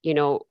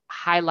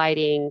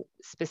 highlighting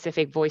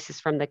specific voices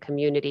from the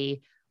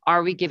community?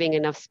 Are we giving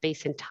enough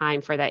space and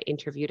time for that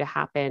interview to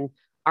happen?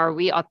 Are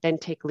we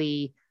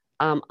authentically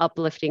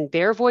uplifting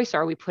their voice?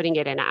 Or are we putting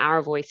it in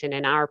our voice and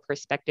in our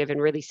perspective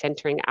and really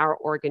centering our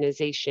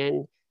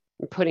organization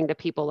and putting the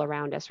people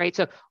around us, right?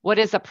 So what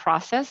is a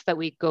process that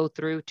we go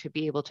through to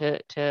be able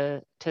to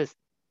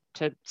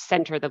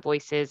center the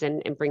voices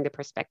and bring the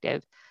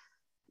perspective?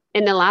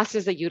 And the last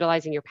is the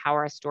utilizing your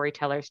power as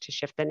storytellers to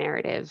shift the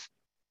narrative.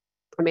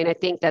 I mean, I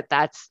think that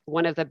that's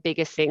one of the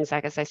biggest things,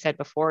 like as I said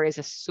before, is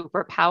a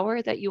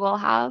superpower that you all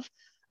have.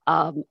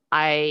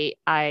 I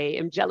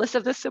am jealous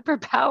of the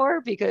superpower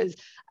because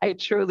I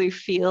truly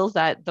feel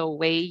that the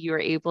way you're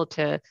able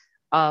to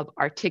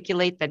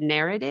articulate the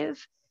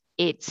narrative,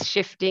 it's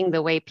shifting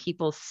the way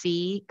people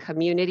see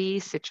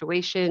communities,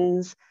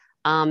 situations,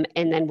 and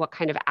then what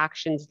kind of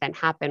actions then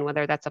happen,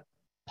 whether that's a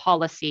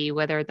policy,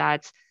 whether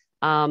that's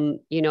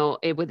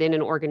within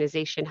an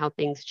organization, how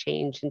things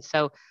change. And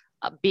so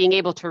being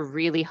able to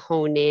really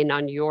hone in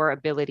on your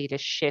ability to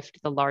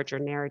shift the larger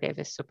narrative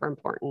is super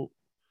important.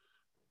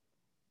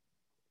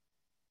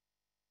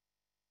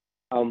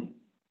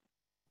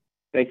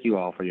 Thank you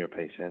all for your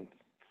patience.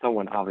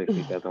 Someone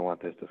obviously doesn't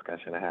want this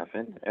discussion to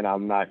happen, and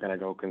I'm not going to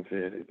go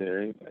conspiracy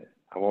theory, but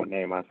I won't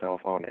name my cell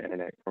phone or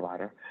internet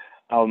provider.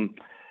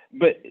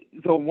 But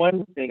so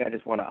one thing I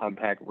just want to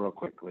unpack real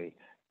quickly.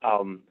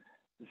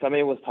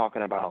 Somebody was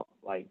talking about,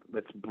 like,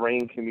 let's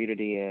bring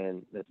community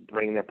in, let's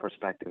bring their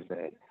perspectives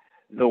in.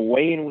 The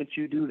way in which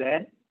you do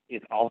that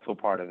is also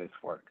part of this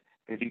work,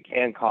 because you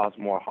can cause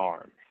more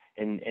harm.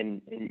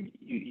 And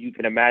you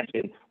can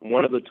imagine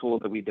one of the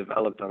tools that we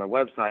developed on our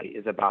website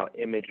is about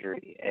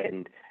imagery.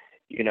 And,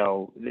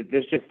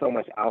 there's just so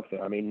much out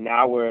there. I mean,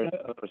 now we're in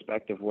a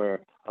perspective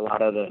where a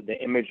lot of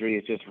the imagery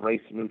is just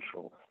race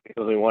neutral,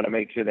 because we want to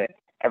make sure that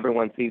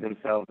everyone sees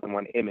themselves in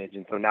one image.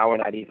 And so now we're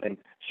not even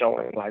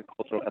showing like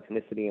cultural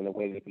ethnicity in the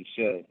way that we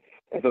should.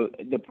 And so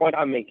the point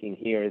I'm making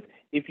here is,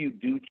 if you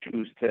do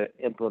choose to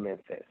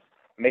implement this,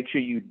 make sure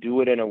you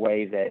do it in a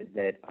way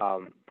that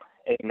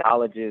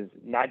acknowledges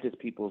not just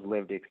people's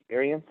lived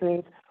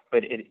experiences,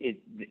 but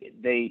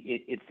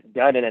it's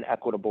done in an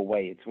equitable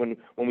way. It's when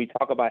we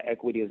talk about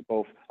equity as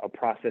both a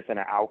process and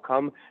an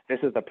outcome, this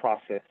is the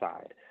process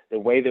side. The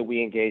way that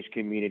we engage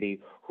community,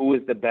 who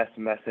is the best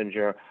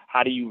messenger,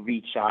 how do you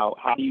reach out,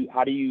 how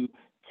do you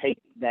take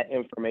that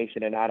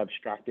information and not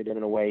abstract it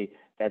in a way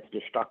that's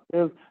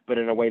destructive, but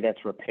in a way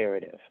that's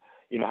reparative?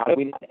 How do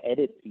we not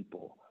edit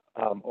people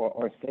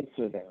or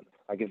censor them?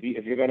 Like, if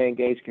you're going to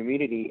engage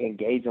community,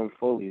 engage them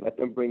fully. Let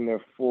them bring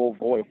their full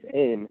voice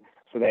in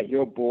so that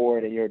your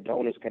board and your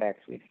donors can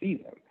actually see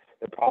them.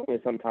 The problem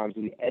is sometimes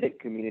we edit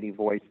community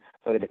voice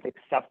so that it's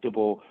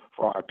acceptable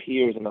for our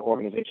peers and the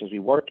organizations we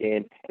work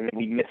in, and then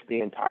we miss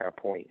the entire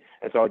point.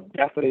 And so I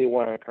definitely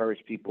want to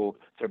encourage people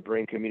to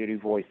bring community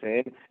voice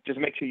in. Just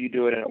make sure you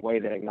do it in a way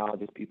that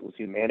acknowledges people's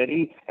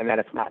humanity and that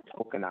it's not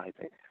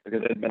tokenizing,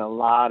 because there's been a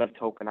lot of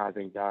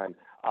tokenizing done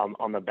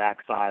on the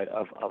backside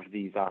of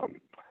these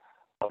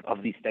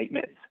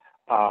statements.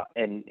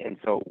 And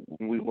so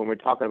when we're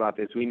talking about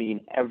this, we mean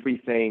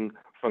everything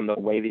from the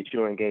way that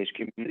you engage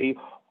community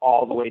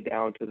all the way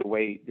down to the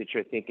way that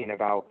you're thinking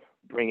about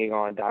bringing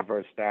on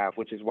diverse staff,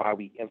 which is why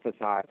we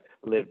emphasize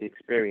lived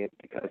experience,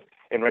 because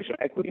in racial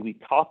equity, we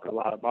talk a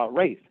lot about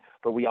race,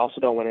 but we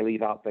also don't want to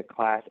leave out the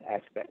class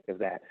aspect of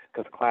that,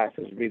 because class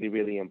is really,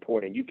 really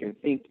important. You can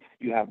think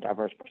you have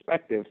diverse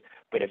perspectives,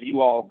 but if you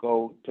all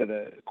go to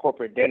the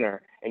corporate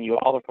dinner and you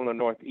all are from the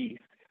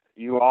Northeast,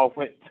 you all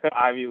went to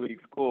Ivy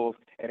League schools,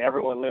 and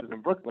everyone lives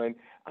in Brooklyn,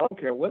 I don't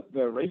care what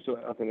the racial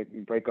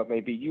ethnic breakup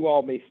may be, you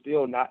all may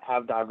still not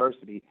have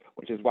diversity,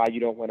 which is why you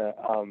don't want to,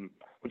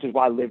 which is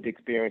why lived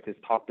experience is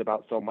talked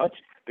about so much,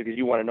 because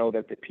you want to know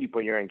that the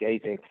people you're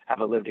engaging have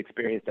a lived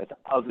experience that's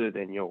other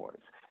than yours.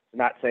 It's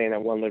not saying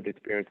that one lived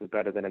experience is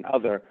better than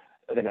another,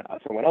 than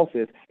someone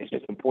else's. It's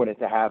just important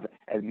to have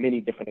as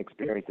many different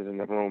experiences in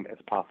the room as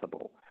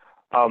possible.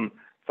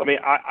 So, I mean,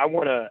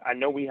 I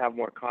know we have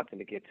more content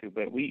to get to,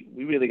 but we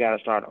really got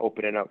to start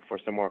opening up for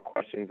some more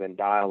questions and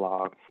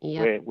dialogue.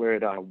 Yep. We're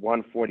at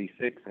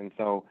 1:46, and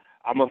so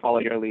I'm going to follow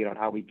your lead on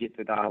how we get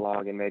to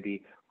dialogue and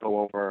maybe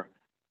go over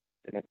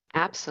the next.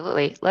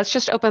 Absolutely. Let's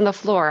just open the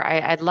floor.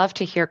 I'd love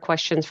to hear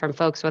questions from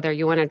folks, whether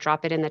you want to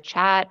drop it in the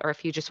chat or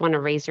if you just want to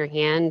raise your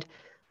hand,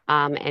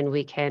 and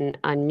we can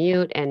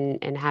unmute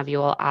and have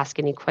you all ask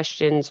any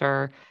questions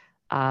or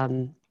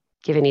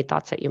give any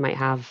thoughts that you might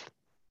have.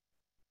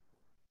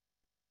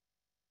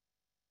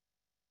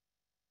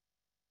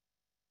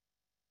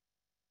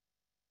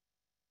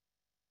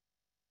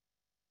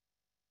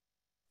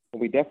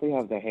 We definitely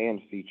have the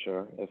hand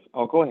feature.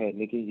 Go ahead,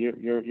 Nikki.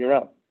 You're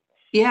up.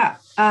 Yeah.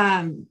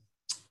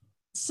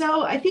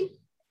 So I think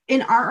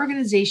in our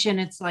organization,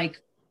 it's like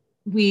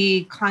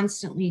we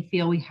constantly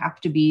feel we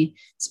have to be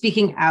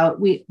speaking out.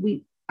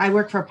 I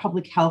work for a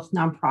public health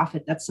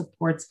nonprofit that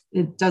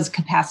it does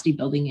capacity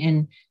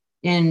building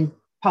in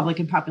public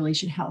and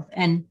population health.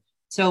 And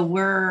so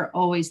we're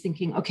always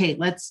thinking, okay,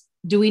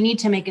 do we need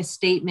to make a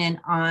statement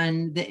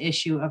on the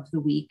issue of the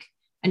week,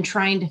 and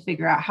trying to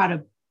figure out how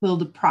to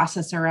build a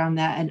process around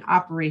that and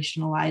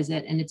operationalize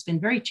it. And it's been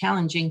very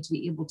challenging to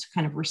be able to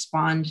kind of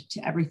respond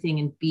to everything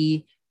and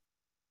be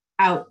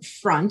out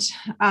front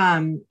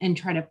and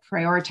try to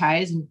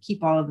prioritize and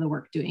keep all of the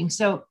work doing.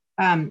 So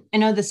I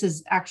know this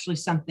is actually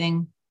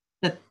something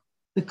that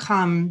the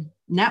COM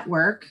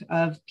network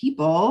of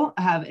people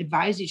have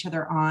advised each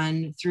other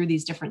on through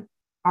these different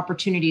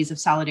opportunities of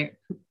solidarity,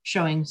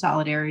 showing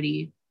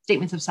solidarity,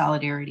 statements of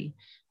solidarity.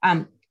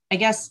 I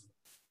guess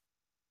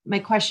my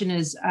question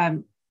is,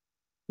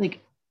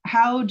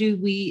 how do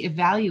we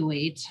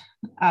evaluate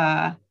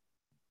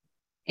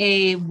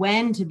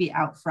when to be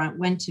out front,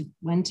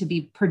 when to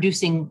be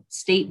producing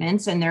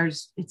statements? And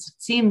it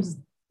seems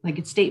like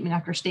it's statement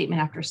after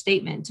statement after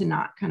statement, to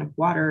not kind of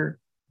water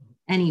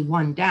any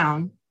one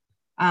down.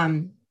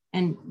 And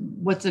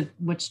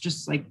what's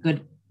just like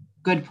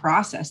good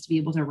process to be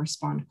able to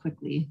respond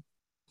quickly.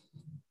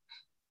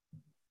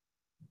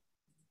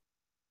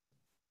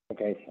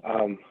 Okay,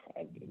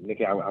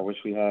 Nikki, I wish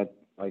we had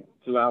like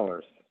 2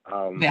 hours.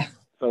 Yeah.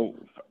 So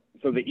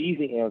the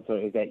easy answer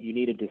is that you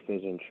need a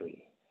decision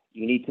tree.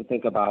 You need to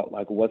think about,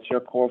 like, what's your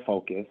core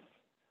focus?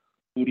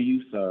 Who do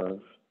you serve?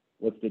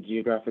 What's the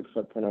geographic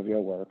footprint of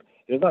your work?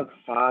 There's like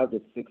 5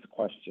 to 6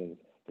 questions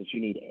that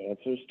you need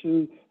answers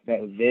to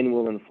that then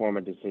will inform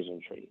a decision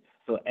tree.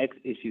 So X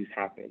issues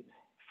happen.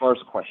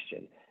 First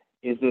question,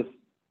 is this,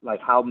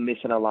 like, how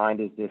mission aligned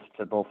is this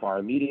to both our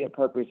immediate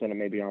purpose and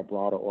maybe our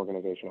broader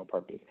organizational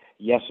purpose?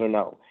 Yes or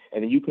no?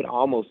 And then you could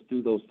almost,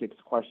 through those 6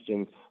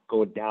 questions,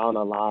 go down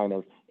a line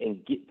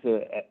and get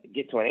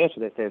to an answer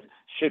that says,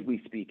 should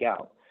we speak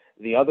out?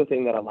 The other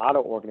thing that a lot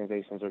of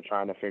organizations are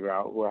trying to figure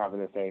out, who are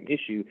having the same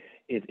issue,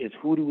 is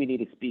who do we need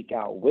to speak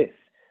out with?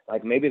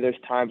 Like, maybe there's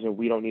times when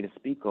we don't need to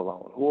speak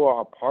alone. Who are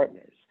our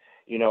partners?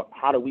 You know,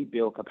 how do we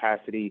build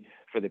capacity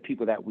for the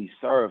people that we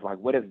serve? Like,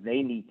 what if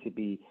they need to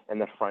be in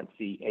the front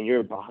seat and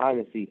you're behind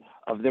the seat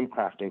of them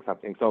crafting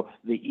something? So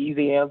the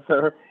easy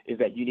answer is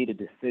that you need a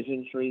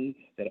decision tree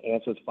that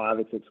answers 5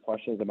 or 6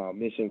 questions about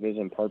mission,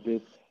 vision,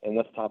 purpose, and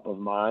what's top of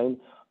mind.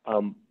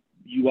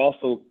 You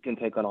also can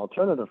take an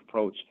alternative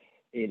approach,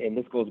 and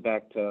this goes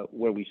back to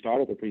where we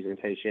started the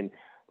presentation.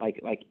 Like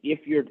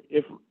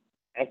if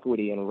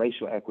equity and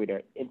racial equity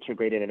are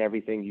integrated in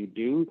everything you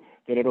do,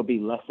 then it'll be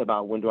less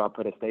about when do I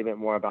put a statement,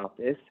 more about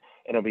this,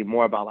 and it'll be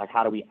more about, like,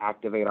 how do we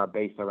activate our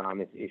base around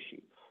this issue?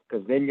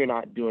 Because then you're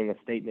not doing a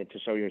statement to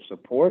show your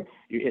support,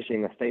 you're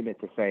issuing a statement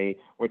to say,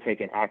 we're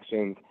taking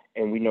actions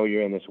and we know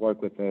you're in this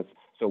work with us,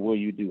 so will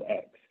you do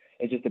X?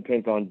 It just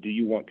depends on, do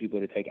you want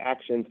people to take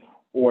actions,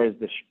 or is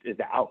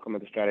the outcome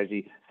of the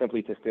strategy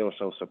simply to still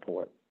show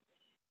support?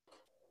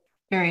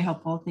 Very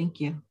helpful, thank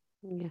you.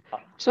 Yeah. I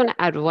just want to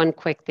add one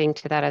quick thing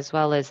to that as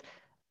well, is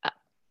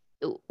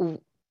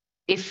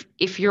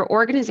if your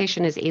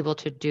organization is able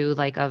to do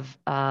like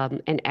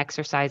an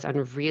exercise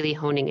on really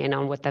honing in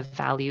on what the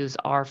values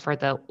are for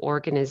the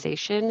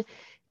organization,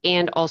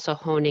 and also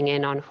honing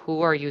in on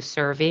who are you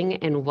serving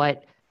and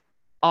what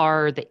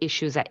are the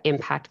issues that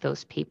impact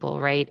those people,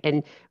 right?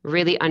 And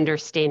really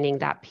understanding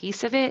that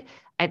piece of it,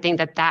 I think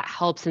that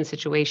helps in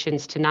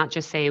situations to not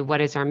just say,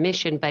 what is our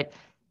mission, but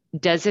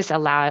does this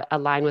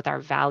align with our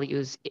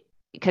values?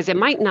 Because it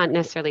might not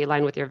necessarily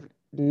align with your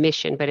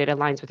mission, but it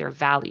aligns with your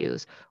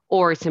values,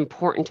 or it's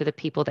important to the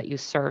people that you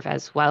serve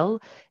as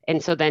well.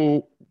 And so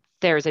then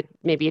there's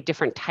maybe a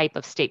different type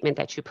of statement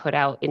that you put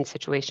out in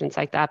situations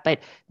like that. But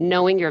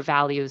knowing your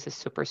values is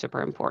super,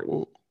 super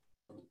important.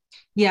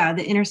 Yeah,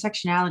 the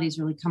intersectionalities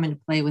really come into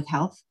play with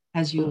health,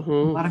 as a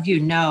lot of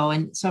you know,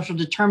 and social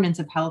determinants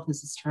of health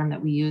is this term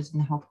that we use in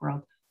the health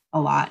world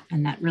a lot.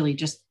 And that really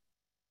just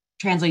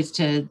translates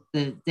to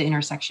the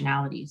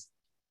intersectionalities.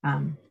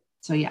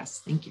 So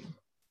yes, thank you.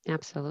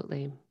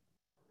 Absolutely. We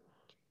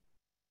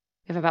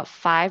have about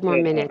 5 more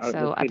minutes,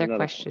 so other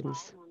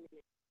questions.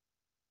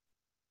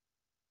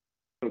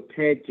 So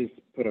Ted just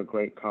put a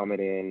great comment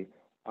in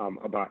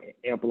about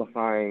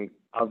amplifying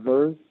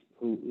others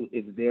who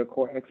is their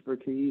core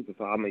expertise.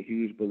 So I'm a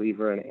huge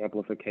believer in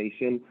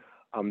amplification.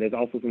 There's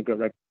also some good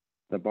records.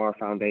 The Barr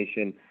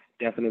Foundation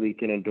definitely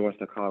can endorse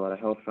the Colorado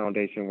Health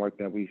Foundation work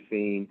that we've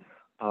seen.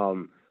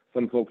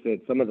 Some folks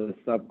at some of the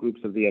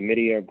subgroups of the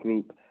Amidia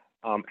group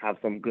have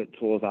some good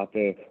tools out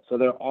there. So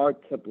there are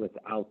templates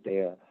out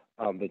there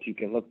that you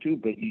can look to,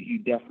 but you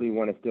definitely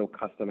want to still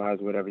customize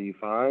whatever you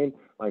find,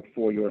 like,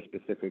 for your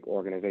specific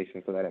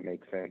organization, so that it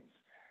makes sense.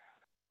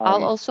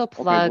 I'll also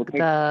plug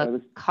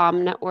the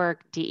COM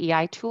Network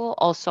DEI tool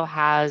also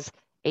has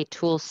a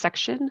tools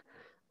section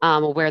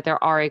where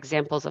there are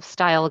examples of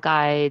style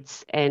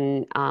guides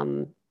and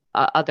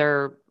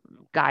other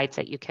guides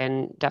that you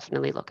can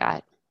definitely look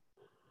at.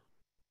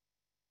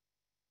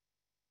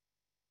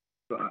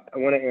 So I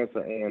want to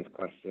answer Anne's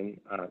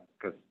question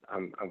because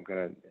I'm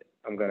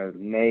gonna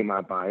name my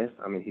bias.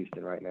 I'm in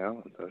Houston right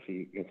now, so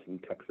she is in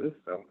Texas.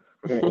 So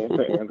we're gonna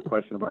answer Anne's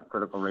question about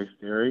critical race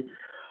theory.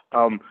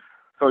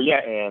 So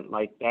yeah, and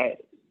like that,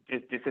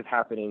 this is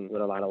happening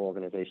with a lot of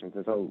organizations.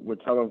 And so we're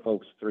telling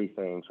folks three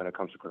things when it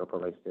comes to critical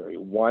race theory.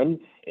 One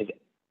is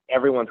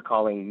everyone's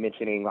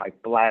mentioning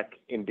like Black,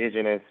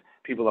 Indigenous,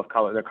 people of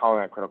color, they're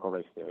calling that critical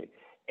race theory.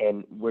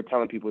 And we're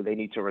telling people they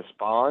need to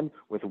respond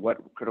with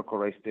what critical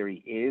race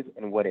theory is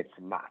and what it's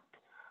not.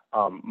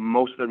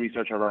 Most of the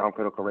research around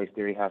critical race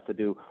theory has to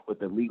do with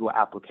the legal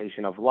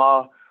application of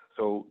law.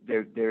 So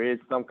there is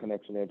some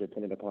connection there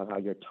depending upon how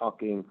you're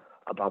talking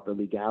about the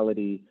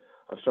legality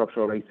of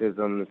structural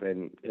racisms,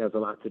 and it has a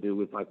lot to do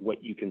with like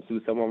what you can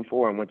sue someone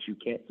for and what you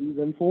can't sue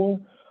them for.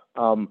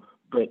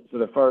 But so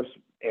the first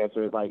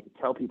answer is like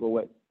tell people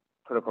what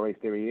critical race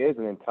theory is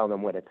and then tell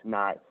them what it's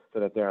not so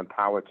that they're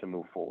empowered to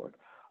move forward.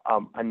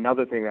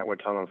 Another thing that we're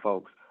telling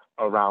folks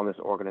around this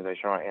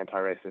organization around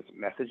anti-racist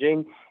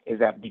messaging is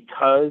that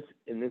because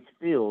in this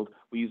field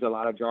we use a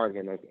lot of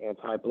jargon like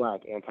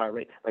anti-Black,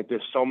 anti-race, like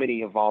there's so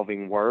many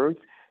evolving words,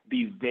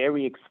 be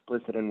very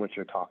explicit in what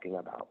you're talking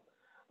about.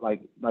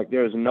 Like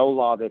there's no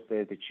law that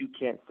says that you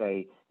can't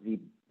say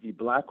the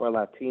Black or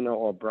Latino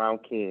or brown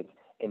kids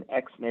in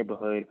X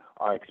neighborhood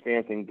are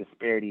experiencing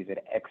disparities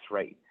at X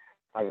rate.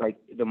 Like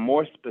the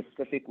more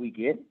specific we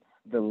get,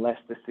 the less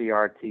the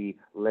CRT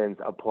lens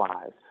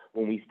applies.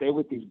 When we stay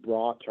with these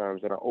broad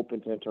terms that are open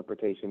to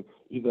interpretation,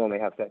 even when they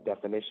have set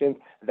definitions,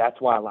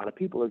 that's why a lot of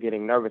people are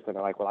getting nervous and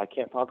they're like, well, I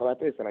can't talk about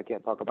this and I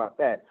can't talk about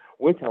that.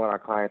 We're telling our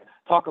clients,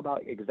 talk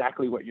about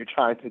exactly what you're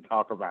trying to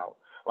talk about.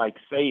 Like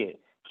say it,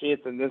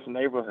 kids in this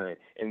neighborhood,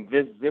 in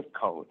this zip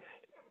code,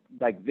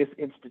 like this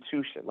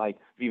institution, like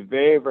be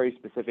very, very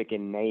specific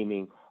in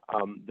naming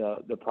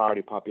the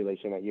priority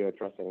population that you're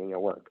addressing in your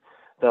work.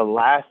 The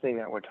last thing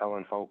that we're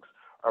telling folks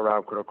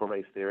around critical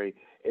race theory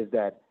is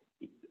that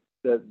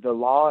the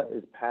law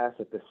is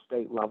passed at the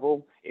state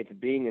level. It's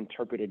being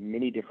interpreted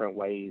many different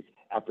ways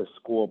at the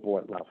school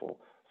board level.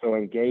 So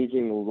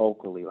engaging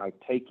locally, like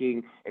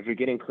if you're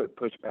getting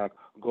pushback,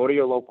 go to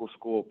your local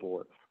school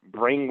board.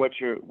 Bring what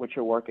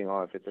you're working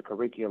on. If it's a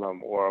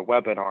curriculum or a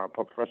webinar,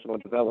 professional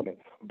development,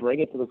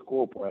 bring it to the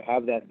school board.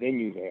 Have that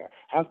venue there.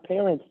 Have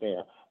parents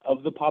there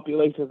of the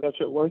populations that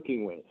you're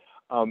working with.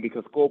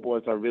 Because school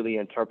boards are really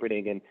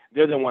interpreting and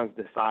they're the ones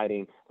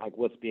deciding like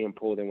what's being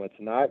pulled and what's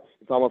not.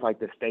 It's almost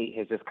like the state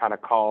has just kind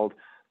of called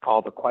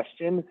the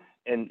question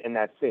and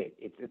that's it.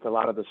 It's a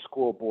lot of the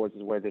school boards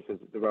is where the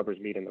rubber's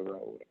meeting the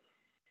road.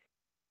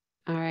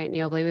 All right,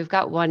 Neobly, we've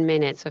got 1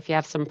 minute. So if you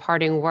have some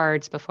parting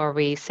words before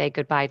we say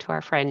goodbye to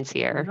our friends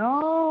here.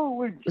 No,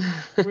 we're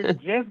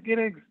just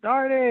getting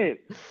started.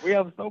 We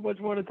have so much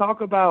more to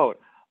talk about.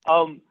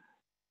 Okay,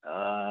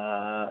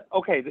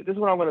 this is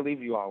what I'm going to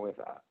leave you all with.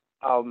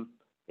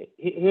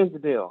 Here's the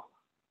deal.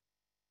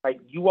 Like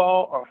you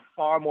all are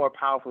far more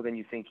powerful than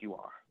you think you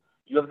are.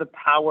 You have the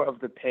power of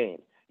the pen.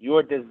 You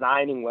are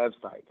designing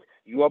websites.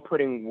 You are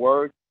putting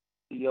words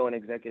in CEO and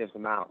executives'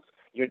 mouths.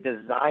 You're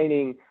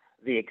designing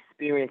the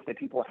experience that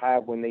people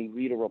have when they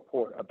read a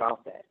report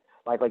about that.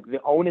 Like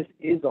the onus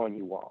is on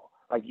you all.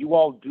 Like you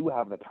all do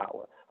have the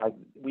power. Like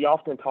we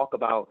often talk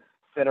about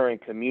centering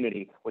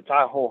community, which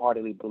I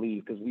wholeheartedly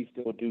believe because we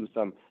still do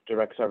some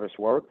direct service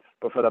work.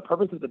 But for the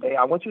purpose of the day,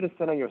 I want you to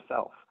center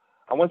yourself.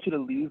 I want you to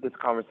leave this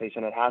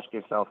conversation and ask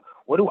yourself,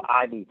 what do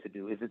I need to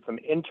do? Is it some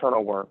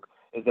internal work?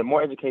 Is there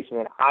more education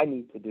that I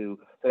need to do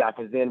so that I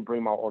can then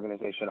bring my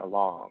organization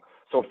along?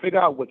 So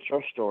figure out what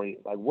your story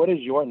is. Like, what is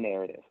your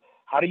narrative?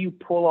 How do you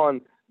pull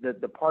on the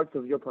parts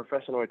of your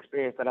professional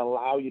experience that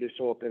allow you to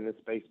show up in this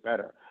space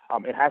better?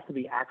 It has to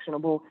be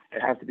actionable,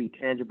 it has to be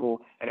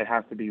tangible, and it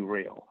has to be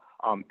real.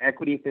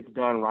 Equity, if it's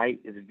done right,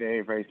 is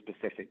very, very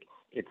specific.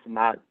 It's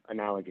not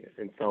analogous.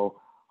 And so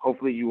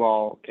hopefully you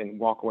all can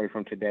walk away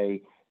from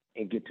today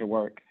and get to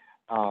work.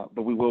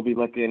 But we will be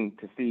looking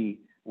to see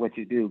what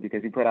you do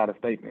because you put out a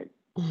statement.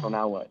 So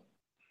now what?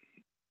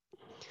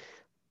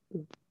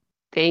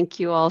 Thank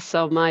you all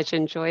so much.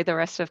 Enjoy the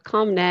rest of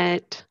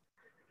CommNet.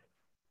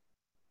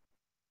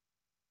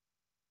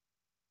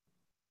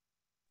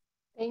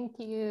 Thank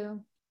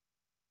you.